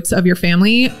the roots of your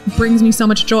family brings me so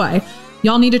much joy.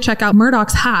 Y'all need to check out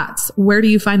Murdock's hats. Where do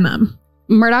you find them?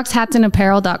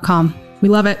 Murdock'sHatsAndApparel.com. We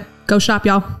love it. Go shop,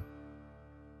 y'all.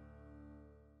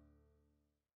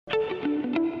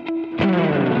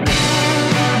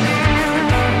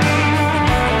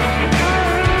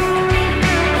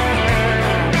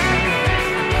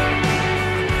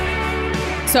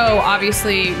 So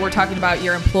obviously we're talking about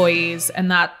your employees,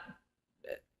 and that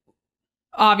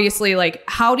obviously, like,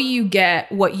 how do you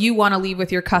get what you want to leave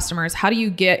with your customers? How do you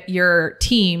get your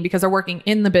team, because they're working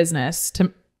in the business,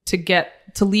 to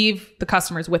leave the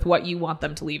customers with what you want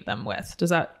them to leave them with?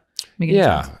 Does that make any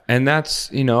sense? Yeah. And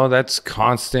that's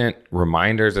constant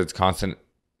reminders. It's constant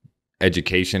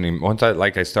education. And once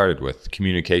I started with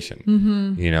communication,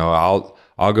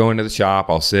 I'll go into the shop,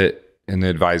 I'll sit in the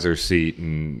advisor's seat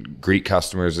and greet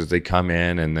customers as they come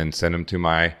in, and then send them to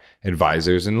my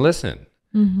advisors and listen.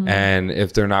 And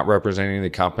if they're not representing the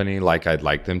company like I'd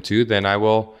like them to, then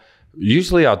I'll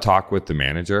talk with the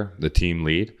manager, the team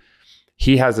lead.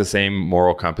 He has the same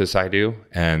moral compass I do,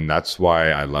 and that's why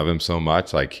I love him so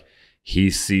much. Like,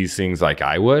 he sees things like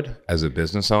I would as a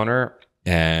business owner,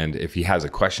 and if he has a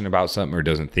question about something or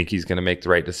doesn't think he's going to make the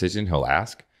right decision, he'll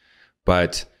ask.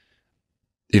 But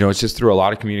it's just through a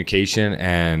lot of communication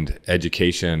and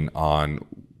education on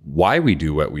why we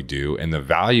do what we do and the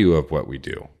value of what we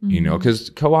do. Because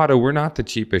CoAuto, we're not the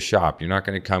cheapest shop. You're not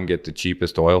going to come get the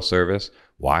cheapest oil service.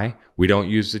 Why? We don't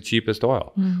use the cheapest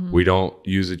oil. We don't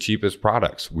use the cheapest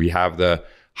products. We have the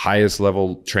highest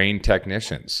level trained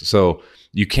technicians. So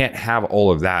you can't have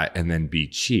all of that and then be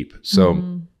cheap.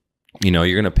 So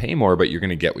you're going to pay more, but you're going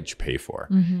to get what you pay for.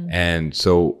 And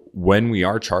so when we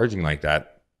are charging like that,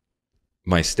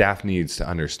 my staff needs to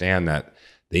understand that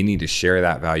they need to share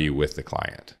that value with the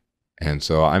client. And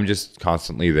so I'm just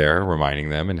constantly there reminding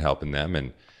them and helping them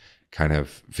and kind of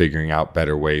figuring out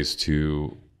better ways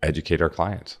to educate our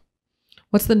clients.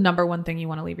 What's the number one thing you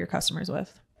want to leave your customers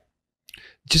with?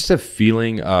 Just a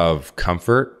feeling of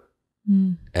comfort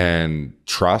and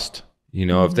trust.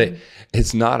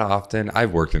 It's not often.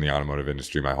 I've worked in the automotive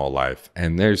industry my whole life,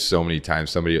 and there's so many times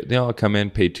somebody, come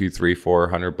in, pay $200,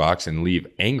 $300, $400 and leave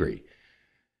angry.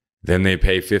 Then they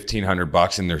pay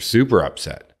 $1,500 and they're super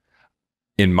upset.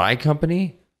 In my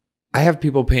company, I have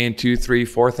people paying $2,000,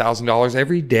 $3,000, $4,000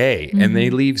 every day, and they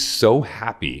leave so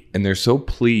happy and they're so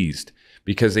pleased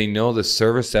because they know the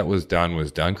service that was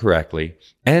done correctly.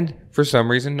 And for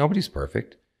some reason, nobody's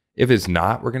perfect. If it's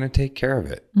not, we're going to take care of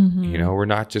it. We're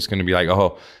not just going to be like,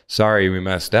 oh, sorry, we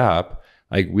messed up.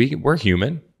 Like, we're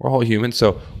human. We're all human.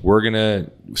 So we're going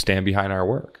to stand behind our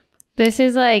work. This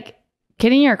is like,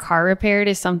 getting your car repaired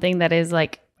is something that is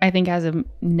like, I think has a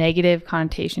negative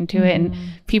connotation to it. And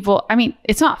people,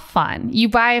 it's not fun. You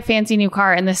buy a fancy new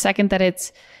car, and the second that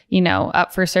it's,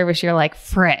 up for service, you're like,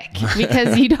 frick,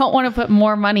 because you don't want to put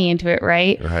more money into it.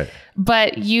 Right.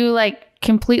 But you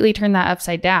completely turn that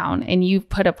upside down, and you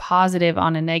put a positive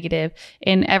on a negative,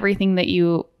 in everything that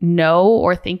you know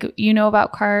or think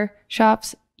about car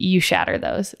shops, you shatter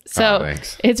those. So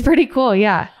it's pretty cool.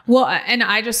 Yeah. Well, and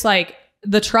I just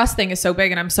the trust thing is so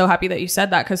big, and I'm so happy that you said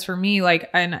that, because for me,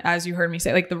 and as you heard me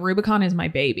say, the Rubicon is my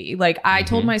baby. I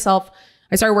told myself,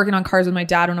 I started working on cars with my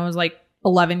dad when I was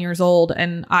 11 years old,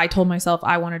 and I told myself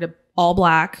I wanted a all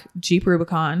black Jeep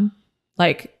Rubicon,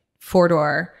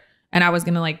 4-door, and I was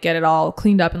gonna get it all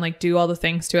cleaned up and do all the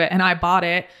things to it. And I bought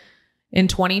it in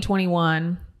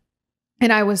 2021,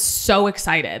 and I was so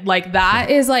excited. That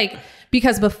is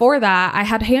because before that I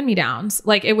had hand-me-downs.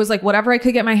 It was whatever I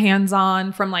could get my hands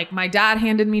on from my dad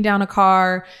handed me down a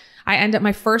car.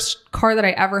 my first car that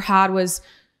I ever had was,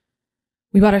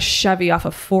 we bought a Chevy off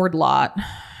a Ford lot,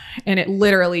 and it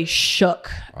literally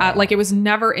shook. Like it was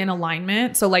never in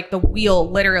alignment. So like the wheel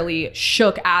literally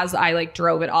shook as I like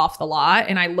drove it off the lot.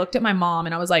 And I looked at my mom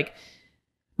and I was like,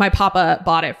 my papa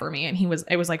bought it for me, and it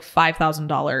was like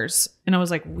 $5,000. And I was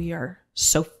like, we are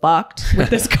so fucked with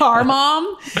this car,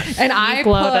 Mom. And I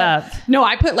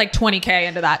put like $20K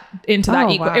into that.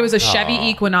 Wow. It was a Chevy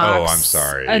Equinox. Oh, I'm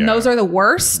sorry. And those are the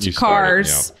worst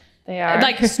cars. They are,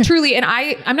 like, truly. And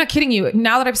I'm not kidding you.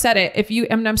 Now that I've said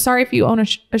it, I'm sorry if you own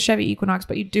a Chevy Equinox,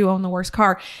 but you do own the worst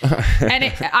car.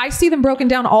 And I see them broken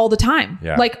down all the time.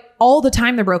 Yeah. Like all the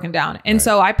time they're broken down. And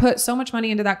so I put so much money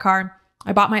into that car.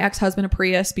 I bought my ex-husband a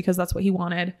Prius because that's what he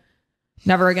wanted.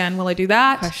 Never again will I do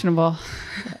that. Questionable.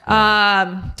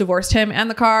 Divorced him and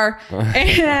the car.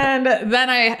 And then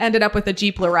I ended up with a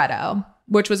Jeep Loretto,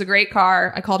 which was a great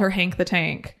car. I called her Hank the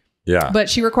Tank. Yeah. But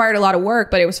she required a lot of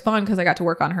work, but it was fun because I got to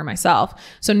work on her myself.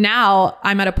 So now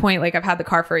I'm at a point, like I've had the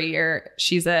car for a year.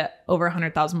 She's at over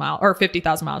 100,000 miles or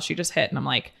 50,000 miles. She just hit. And I'm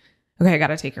like, okay, I got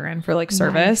to take her in for like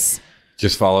service. Nice.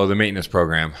 Just follow the maintenance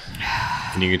program.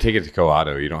 And you can take it to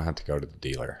CoAuto. You don't have to go to the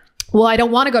dealer. Well, I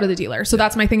don't want to go to the dealer. So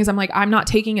that's my thing is I'm like, I'm not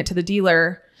taking it to the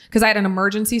dealer because I had an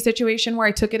emergency situation where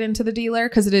I took it into the dealer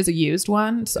because it is a used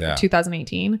one, so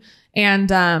 2018.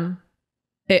 And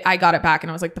I got it back and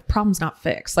I was like, the problem's not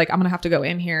fixed. Like I'm going to have to go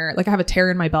in here. Like I have a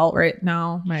tear in my belt right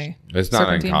now. It's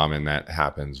not uncommon that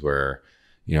happens where,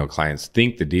 clients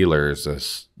think the dealer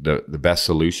is the best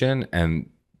solution, and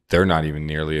they're not even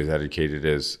nearly as educated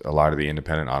as a lot of the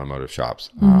independent automotive shops.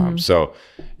 So,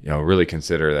 really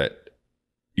consider that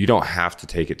you don't have to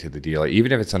take it to the dealer,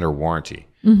 even if it's under warranty,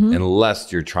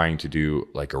 unless you're trying to do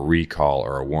like a recall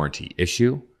or a warranty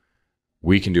issue.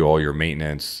 We can do all your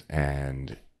maintenance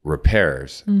and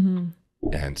repairs and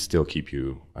still keep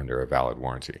you under a valid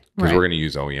warranty, because we're going to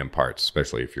use OEM parts,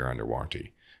 especially if you're under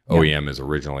warranty. OEM is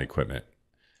original equipment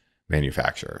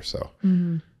manufacturer. So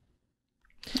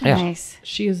nice.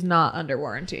 She is not under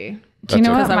warranty. Do you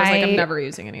know what? I was like, I'm never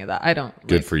using any of that. I don't.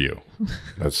 Good for you.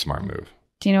 That's a smart move.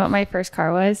 Do you know what my first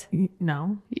car was?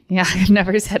 No. Yeah, I've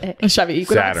never said it. A Chevy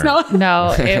Equinox. Saturn.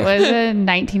 No, it was a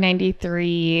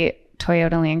 1993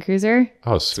 Toyota Land Cruiser.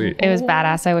 Oh, sweet. It was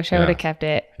badass. I wish I would have kept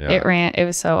it. Yeah. It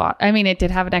was so, I mean, it did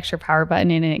have an extra power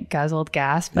button and it guzzled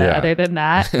gas, but other than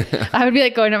that, I would be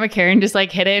like going up McCarran, just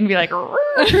like hit it and be like,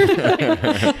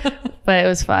 but it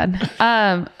was fun.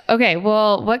 Okay.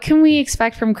 Well, what can we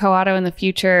expect from CoAuto in the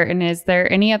future? And is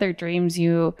there any other dreams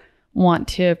you want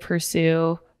to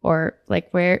pursue, or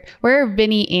like where are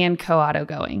Vinnie and CoAuto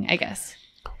going, I guess?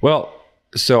 Well,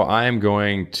 so I am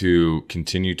going to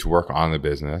continue to work on the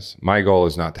business. My goal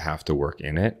is not to have to work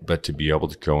in it, but to be able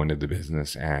to go into the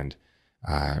business and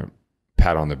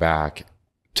pat on the back,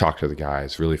 talk to the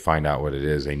guys, really find out what it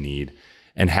is they need,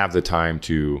 and have the time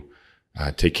to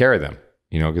take care of them.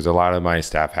 Because a lot of my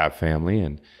staff have family,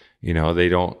 and they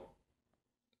don't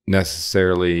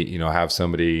necessarily have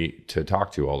somebody to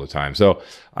talk to all the time. So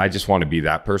I just want to be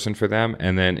that person for them.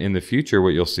 And then in the future,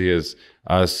 what you'll see is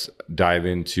us dive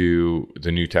into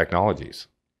the new technologies,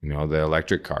 the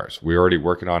electric cars. We're already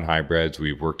working on hybrids.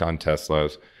 We've worked on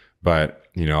Teslas, but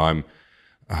I'm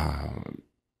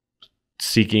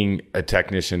seeking a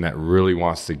technician that really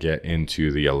wants to get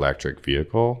into the electric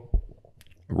vehicle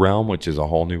realm, which is a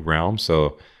whole new realm.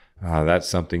 So that's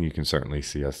something you can certainly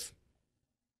see us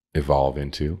evolve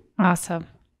into. Awesome.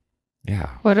 Yeah.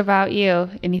 What about you?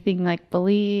 Anything like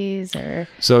Belize or?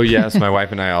 So yes, my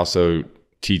wife and I also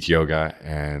teach yoga,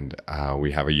 and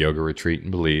we have a yoga retreat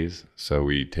in Belize. So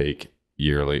we take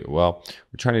yearly, well,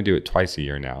 we're trying to do it twice a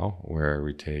year now, where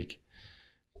we take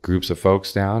groups of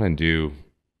folks down and do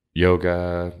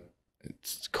yoga,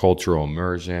 it's cultural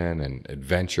immersion and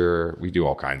adventure. We do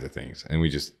all kinds of things, and we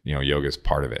just, yoga is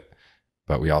part of it.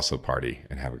 But we also party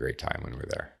and have a great time when we're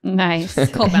there. Nice.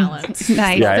 It's called balance.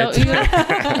 Nice.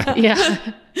 Yeah.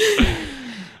 Yeah.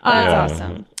 That's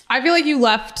awesome. I feel like you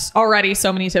left already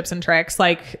so many tips and tricks,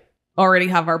 like already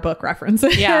have our book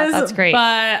references. Yeah, that's great.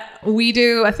 But we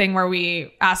do a thing where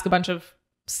we ask a bunch of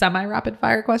semi-rapid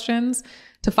fire questions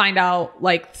to find out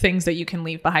like things that you can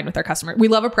leave behind with our customer. We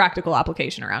love a practical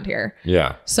application around here.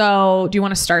 Yeah. So do you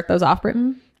want to start those off,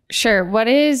 Britton? Sure. What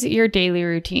is your daily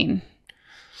routine?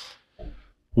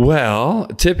 Well,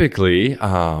 typically, what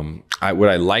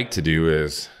I like to do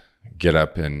is get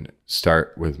up and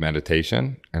start with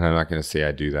meditation. And I'm not going to say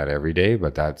I do that every day,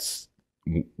 but that's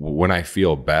when I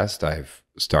feel best. I've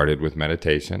started with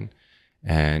meditation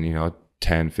and,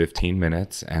 10, 15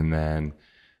 minutes. And then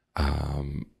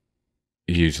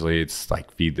usually it's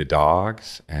like feed the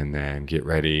dogs and then get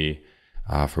ready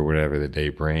for whatever the day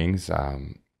brings.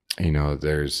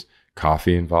 there's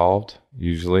coffee involved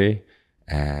usually,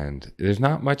 and there's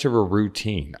not much of a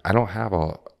routine. I don't have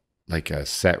a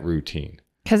set routine.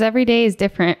 Because every day is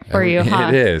different for you, huh?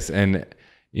 It is. And,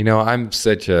 I'm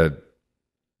such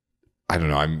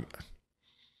I'm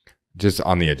just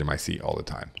on the edge of my seat all the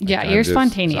time. Yeah, you're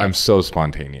spontaneous. I'm so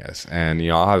spontaneous. And,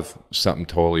 I'll have something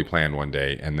totally planned one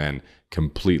day and then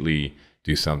completely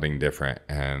do something different.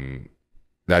 And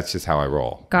that's just how I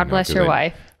roll. God bless your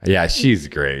wife. Yeah, she's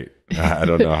great. I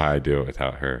don't know how I do it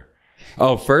without her.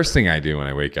 Oh, first thing I do when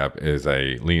I wake up is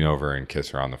I lean over and kiss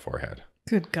her on the forehead.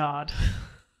 Good God.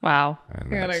 Wow.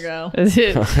 Gotta go.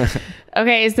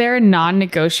 Okay, is there a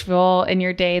non-negotiable in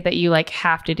your day that you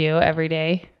have to do every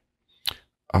day?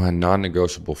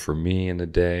 Non-negotiable for me in the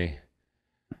day.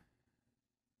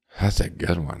 That's a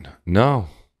good one. No.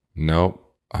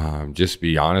 Just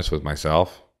be honest with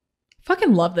myself.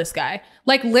 Fucking love this guy.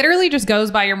 Literally just goes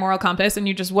by your moral compass and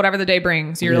you just, whatever the day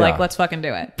brings, you're like, let's fucking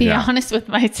do it. Be honest with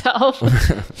myself.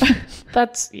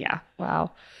 That's,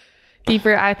 wow.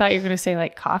 Deeper, I thought you were going to say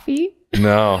coffee.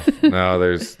 No,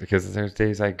 there's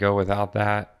days I go without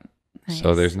that. Nice.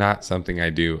 So there's not something I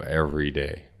do every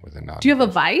day with a non. Do you have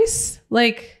a vice?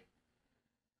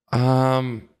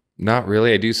 Not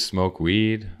really. I do smoke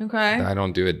weed. Okay. I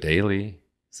don't do it daily.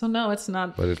 So no, it's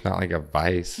not. But it's not like a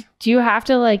vice. Do you have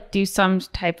to do some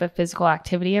type of physical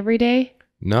activity every day?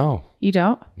 No. You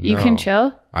don't? No. You can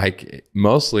chill?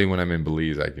 Mostly when I'm in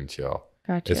Belize, I can chill.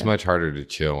 Gotcha. It's much harder to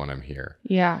chill when I'm here.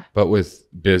 Yeah. But with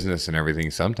business and everything,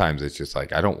 sometimes it's just I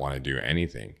don't want to do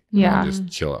anything. Yeah. I just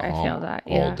chill at home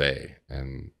all day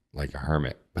and like a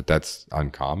hermit. But that's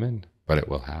uncommon, but it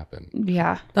will happen.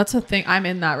 Yeah. That's the thing. I'm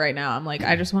in that right now. I'm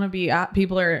I just want to be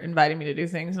people are inviting me to do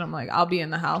things. And I'm I'll be in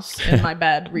the house in my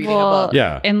bed reading a book.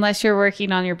 Yeah. Unless you're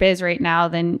working on your biz right now,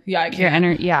 then I can't.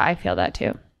 I feel that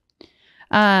too.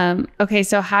 Okay.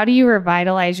 So how do you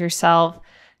revitalize yourself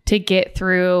to get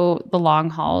through the long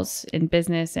hauls in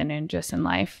business and in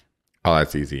life? Oh,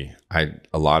 that's easy.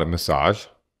 A lot of massage.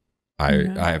 I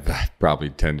have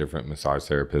probably 10 different massage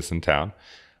therapists in town.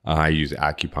 I use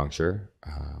acupuncture,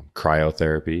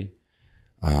 cryotherapy.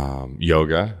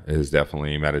 Yoga is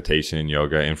definitely meditation,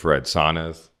 yoga, infrared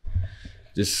saunas,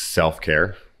 just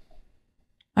self-care.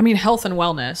 I mean, health and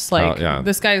wellness.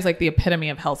 This guy is the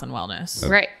epitome of health and wellness.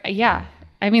 Right. Yeah.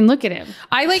 I mean, look at him.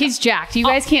 he's jacked. You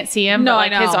guys can't see him. No,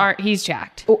 but I know. He's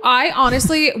jacked. I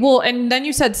honestly, and then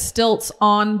you said stilts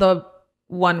on the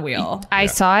one wheel. I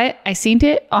saw it. I seen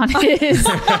it on his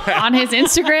on his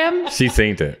Instagram. She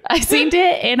seen it. I seen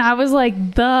it, and I was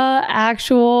the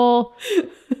actual.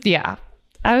 Yeah,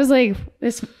 I was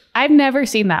this. I've never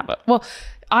seen that, but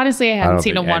honestly, I haven't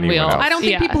seen a one wheel. I don't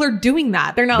think people are doing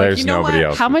that. They're not. There's nobody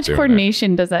else. How much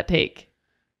coordination does that take?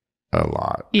 A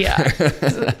lot. Yeah.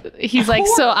 He's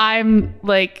so I'm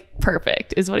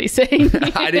perfect is what he's saying.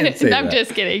 I didn't say I'm that.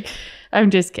 just kidding. I'm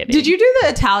just kidding. Did you do the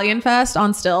Italian Fest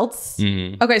on stilts?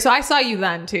 Mm-hmm. Okay, so I saw you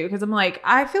then too, because I'm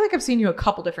I feel I've seen you a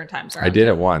couple different times. I did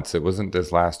it once. It wasn't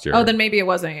this last year. Oh, then maybe it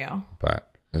wasn't you. But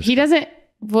he doesn't.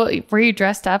 Well, were you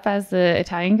dressed up as the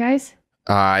Italian guys?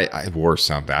 I wore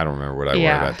something. I don't remember what I wore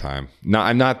that time. No,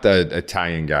 I'm not the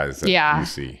Italian guys that you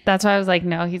see. That's why I was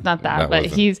no, he's not that but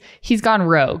wasn't. he's gone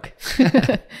rogue.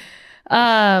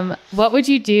 What would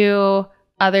you do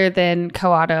other than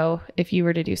CoAuto if you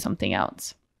were to do something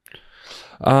else?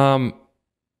 I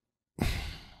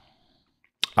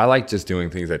like just doing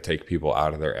things that take people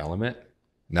out of their element.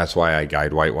 And that's why I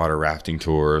guide whitewater rafting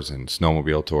tours and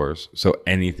snowmobile tours. So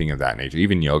anything of that nature,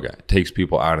 even yoga, takes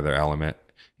people out of their element.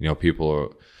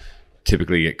 People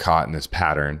typically get caught in this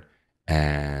pattern,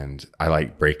 and I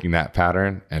like breaking that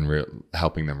pattern and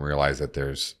helping them realize that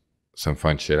there's some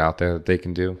fun shit out there that they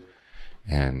can do.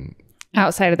 And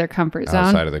outside of their comfort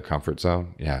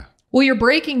zone. Yeah. Well, you're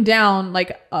breaking down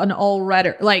an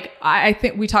already, I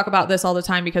think we talk about this all the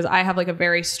time because I have a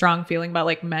very strong feeling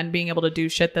about men being able to do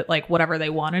shit that whatever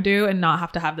they want to do and not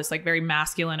have to have this very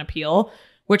masculine appeal,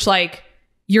 which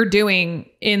you're doing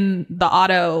in the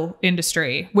auto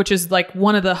industry, which is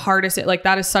one of the hardest,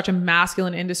 that is such a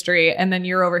masculine industry. And then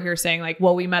you're over here saying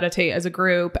well, we meditate as a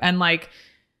group and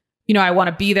I want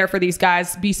to be there for these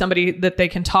guys, be somebody that they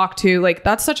can talk to.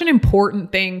 That's such an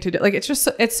important thing to do.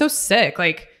 It's so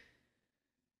sick,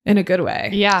 in a good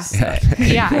way. Yeah.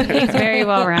 Yeah. He's very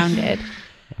well rounded.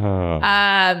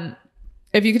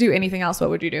 If you could do anything else, what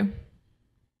would you do?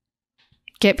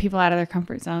 Get people out of their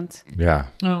comfort zones. Yeah.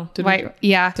 Oh, did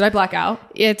I black out?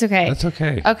 It's okay. That's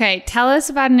okay. Okay. Tell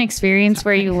us about an experience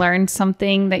where you learned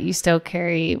something that you still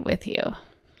carry with you.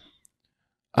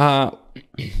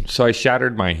 So I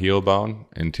shattered my heel bone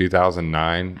in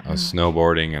 2009. I was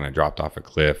snowboarding and I dropped off a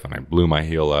cliff and I blew my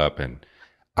heel up, and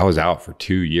I was out for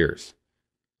 2 years,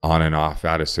 on and off,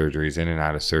 out of surgeries, in and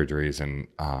out of surgeries.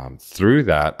 And through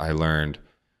that, I learned,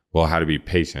 well, how to be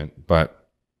patient. But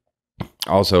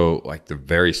also, like, the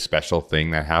very special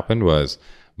thing that happened was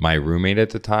my roommate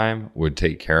at the time would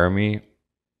take care of me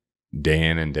day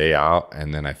in and day out.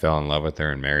 And then I fell in love with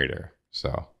her and married her.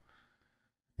 So,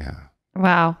 yeah.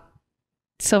 Wow.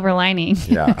 Silver lining.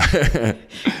 Yeah.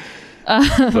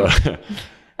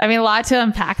 I mean, a lot to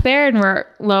unpack there, and we're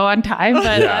low on time,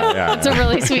 but that's a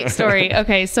really sweet story.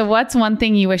 Okay, so what's one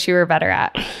thing you wish you were better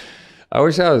at? I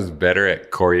wish I was better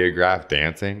at choreographed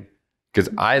dancing,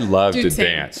 because I love to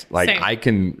dance. Like, I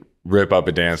can rip up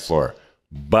a dance floor,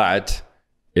 but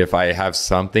if I have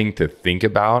something to think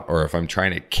about, or if I'm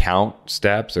trying to count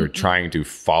steps or trying to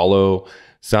follow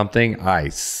something, I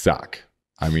suck.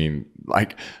 I mean,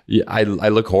 like, I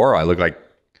look horrible. I look like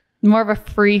more of a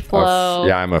free flow.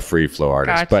 I'm a free flow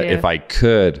artist. But if I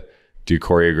could do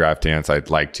choreographed dance,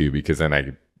 I'd like to, because then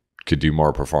I could do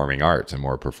more performing arts and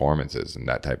more performances and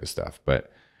that type of stuff.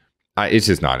 But it's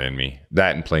just not in me.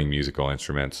 That and playing musical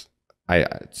instruments,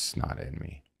 it's not in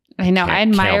me. I know. I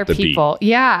admire people.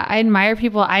 Yeah, I admire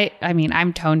people. I mean,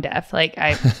 I'm tone deaf. Like,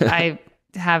 I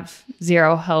have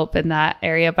zero hope in that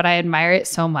area, but I admire it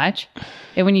so much.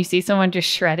 And when you see someone just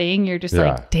shredding, you're just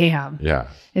like, damn. Yeah.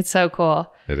 It's so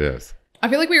cool. It is. I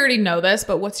feel like we already know this,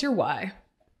 but what's your why?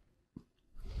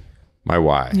 My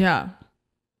why? Yeah.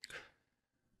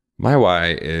 My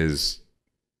why is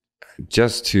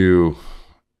just to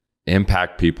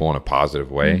impact people in a positive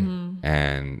way,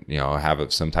 and, you know,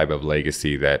 have some type of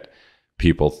legacy that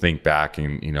people think back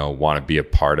and, you know, want to be a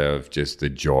part of, just the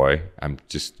joy. I'm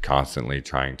just constantly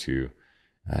trying to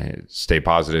stay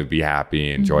positive, be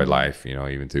happy, enjoy life, you know,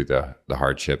 even through the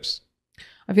hardships.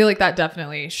 I feel like that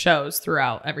definitely shows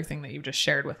throughout everything that you've just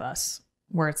shared with us,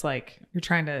 where it's like you're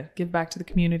trying to give back to the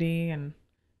community and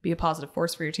be a positive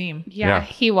force for your team. Yeah.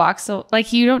 He walks, so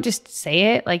like, you don't just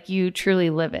say it, like, you truly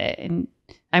live it. And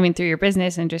I mean, through your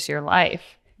business and just your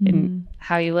life and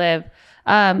how you live.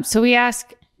 So we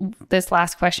ask this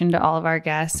last question to all of our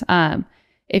guests.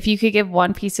 If you could give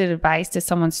one piece of advice to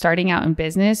someone starting out in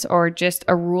business, or just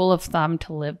a rule of thumb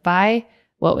to live by,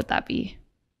 what would that be?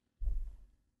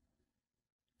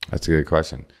 That's a good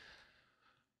question.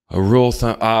 A rule of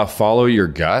thumb, follow your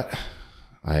gut.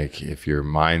 Like, if your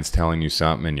mind's telling you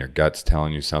something and your gut's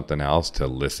telling you something else, to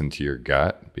listen to your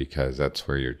gut, because that's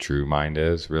where your true mind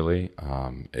is, really.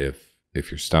 If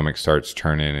your stomach starts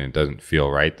turning and it doesn't feel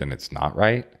right, then it's not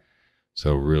right.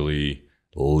 So really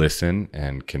listen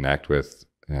and connect with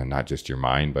not just your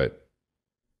mind, but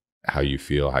how you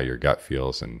feel, how your gut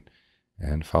feels,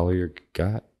 and follow your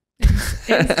gut.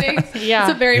 Instinct. Yeah.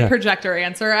 It's a very projector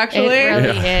answer, actually. It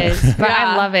really is. But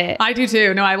I love it. I do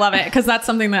too. No, I love it, because that's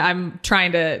something that I'm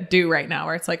trying to do right now,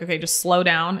 where it's like, okay, just slow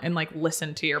down and like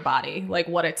listen to your body. Like,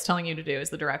 what it's telling you to do is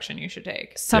the direction you should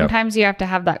take. Sometimes you have to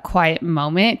have that quiet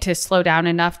moment to slow down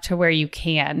enough to where you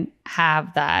can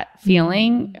have that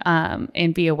feeling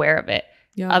and be aware of it.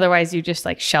 Yeah. Otherwise, you just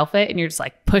like shelf it and you're just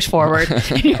like push forward.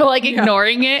 And you're like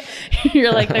ignoring it.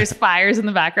 You're like, there's fires in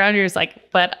the background. You're just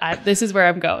like, but this is where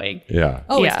I'm going. Yeah.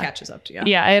 Always catches up to you.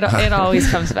 Yeah. It always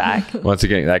comes back. Once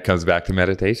again, that comes back to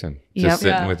meditation. Just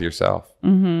sitting with yourself.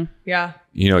 Yeah.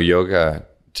 You know, yoga,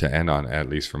 to end on, at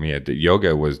least for me,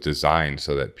 yoga was designed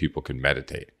so that people could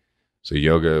meditate. So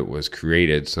yoga was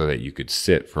created so that you could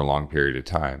sit for a long period of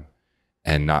time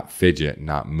and not fidget,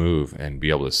 not move, and be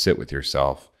able to sit with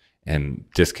yourself and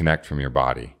disconnect from your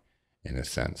body, in a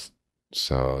sense,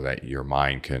 so that your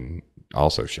mind can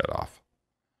also shut off.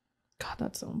 God,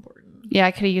 that's so important. Yeah,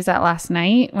 I could have used that last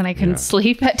night when I couldn't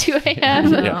sleep at 2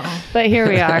 a.m. But here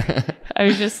we are. I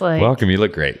was just like, welcome. You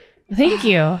look great. Thank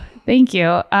you. Thank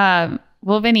you.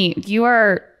 Well, Vinnie, you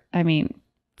are, I mean,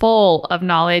 full of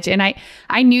knowledge. And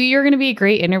I knew you were going to be a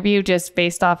great interview just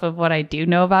based off of what I do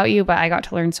know about you, but I got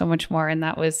to learn so much more, and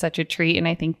that was such a treat. And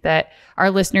I think that our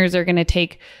listeners are going to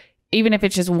take, even if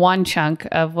it's just one chunk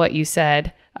of what you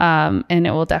said, and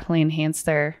it will definitely enhance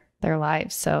their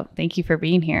lives. So thank you for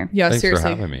being here. Yeah, Thanks seriously. for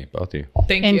having me, both of you.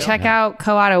 Thank you. And check out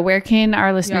CoAuto. Where can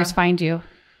our listeners find you?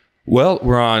 Well,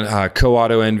 we're on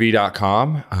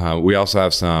coautonv.com. We also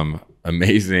have some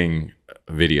amazing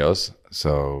videos.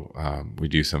 So we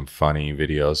do some funny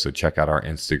videos. So check out our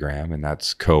Instagram, and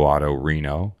that's CoAuto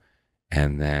Reno.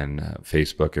 And then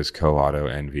Facebook is CoAuto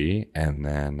NV. And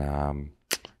then,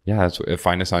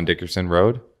 find us on Dickerson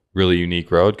Road. Really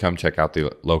unique road. Come check out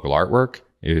the local artwork.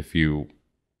 If you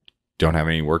don't have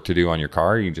any work to do on your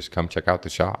car, you just come check out the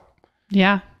shop.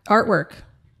 Yeah. Artwork.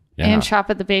 Yeah. And shop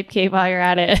at the Babe Cave while you're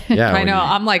at it. Yeah, I know.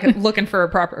 I'm like looking for a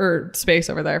proper space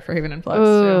over there for Haven and Flux.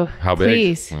 Ooh, How big?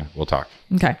 please. We'll talk.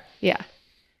 Okay. Yeah.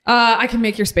 I can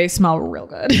make your space smell real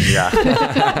good.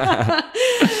 Yeah.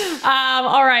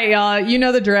 All right, y'all. You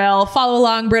know the drill. Follow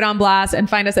along, Brit on Blast, and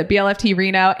find us at BLFT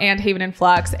Reno and Haven and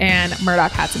Flux and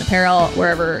Murdock Hats and Apparel,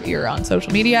 wherever you're on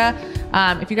social media.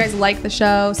 If you guys like the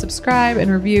show, subscribe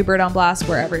and review Brit on Blast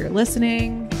wherever you're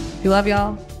listening. We love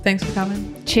y'all. Thanks for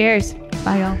coming. Cheers.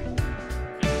 Bye, y'all.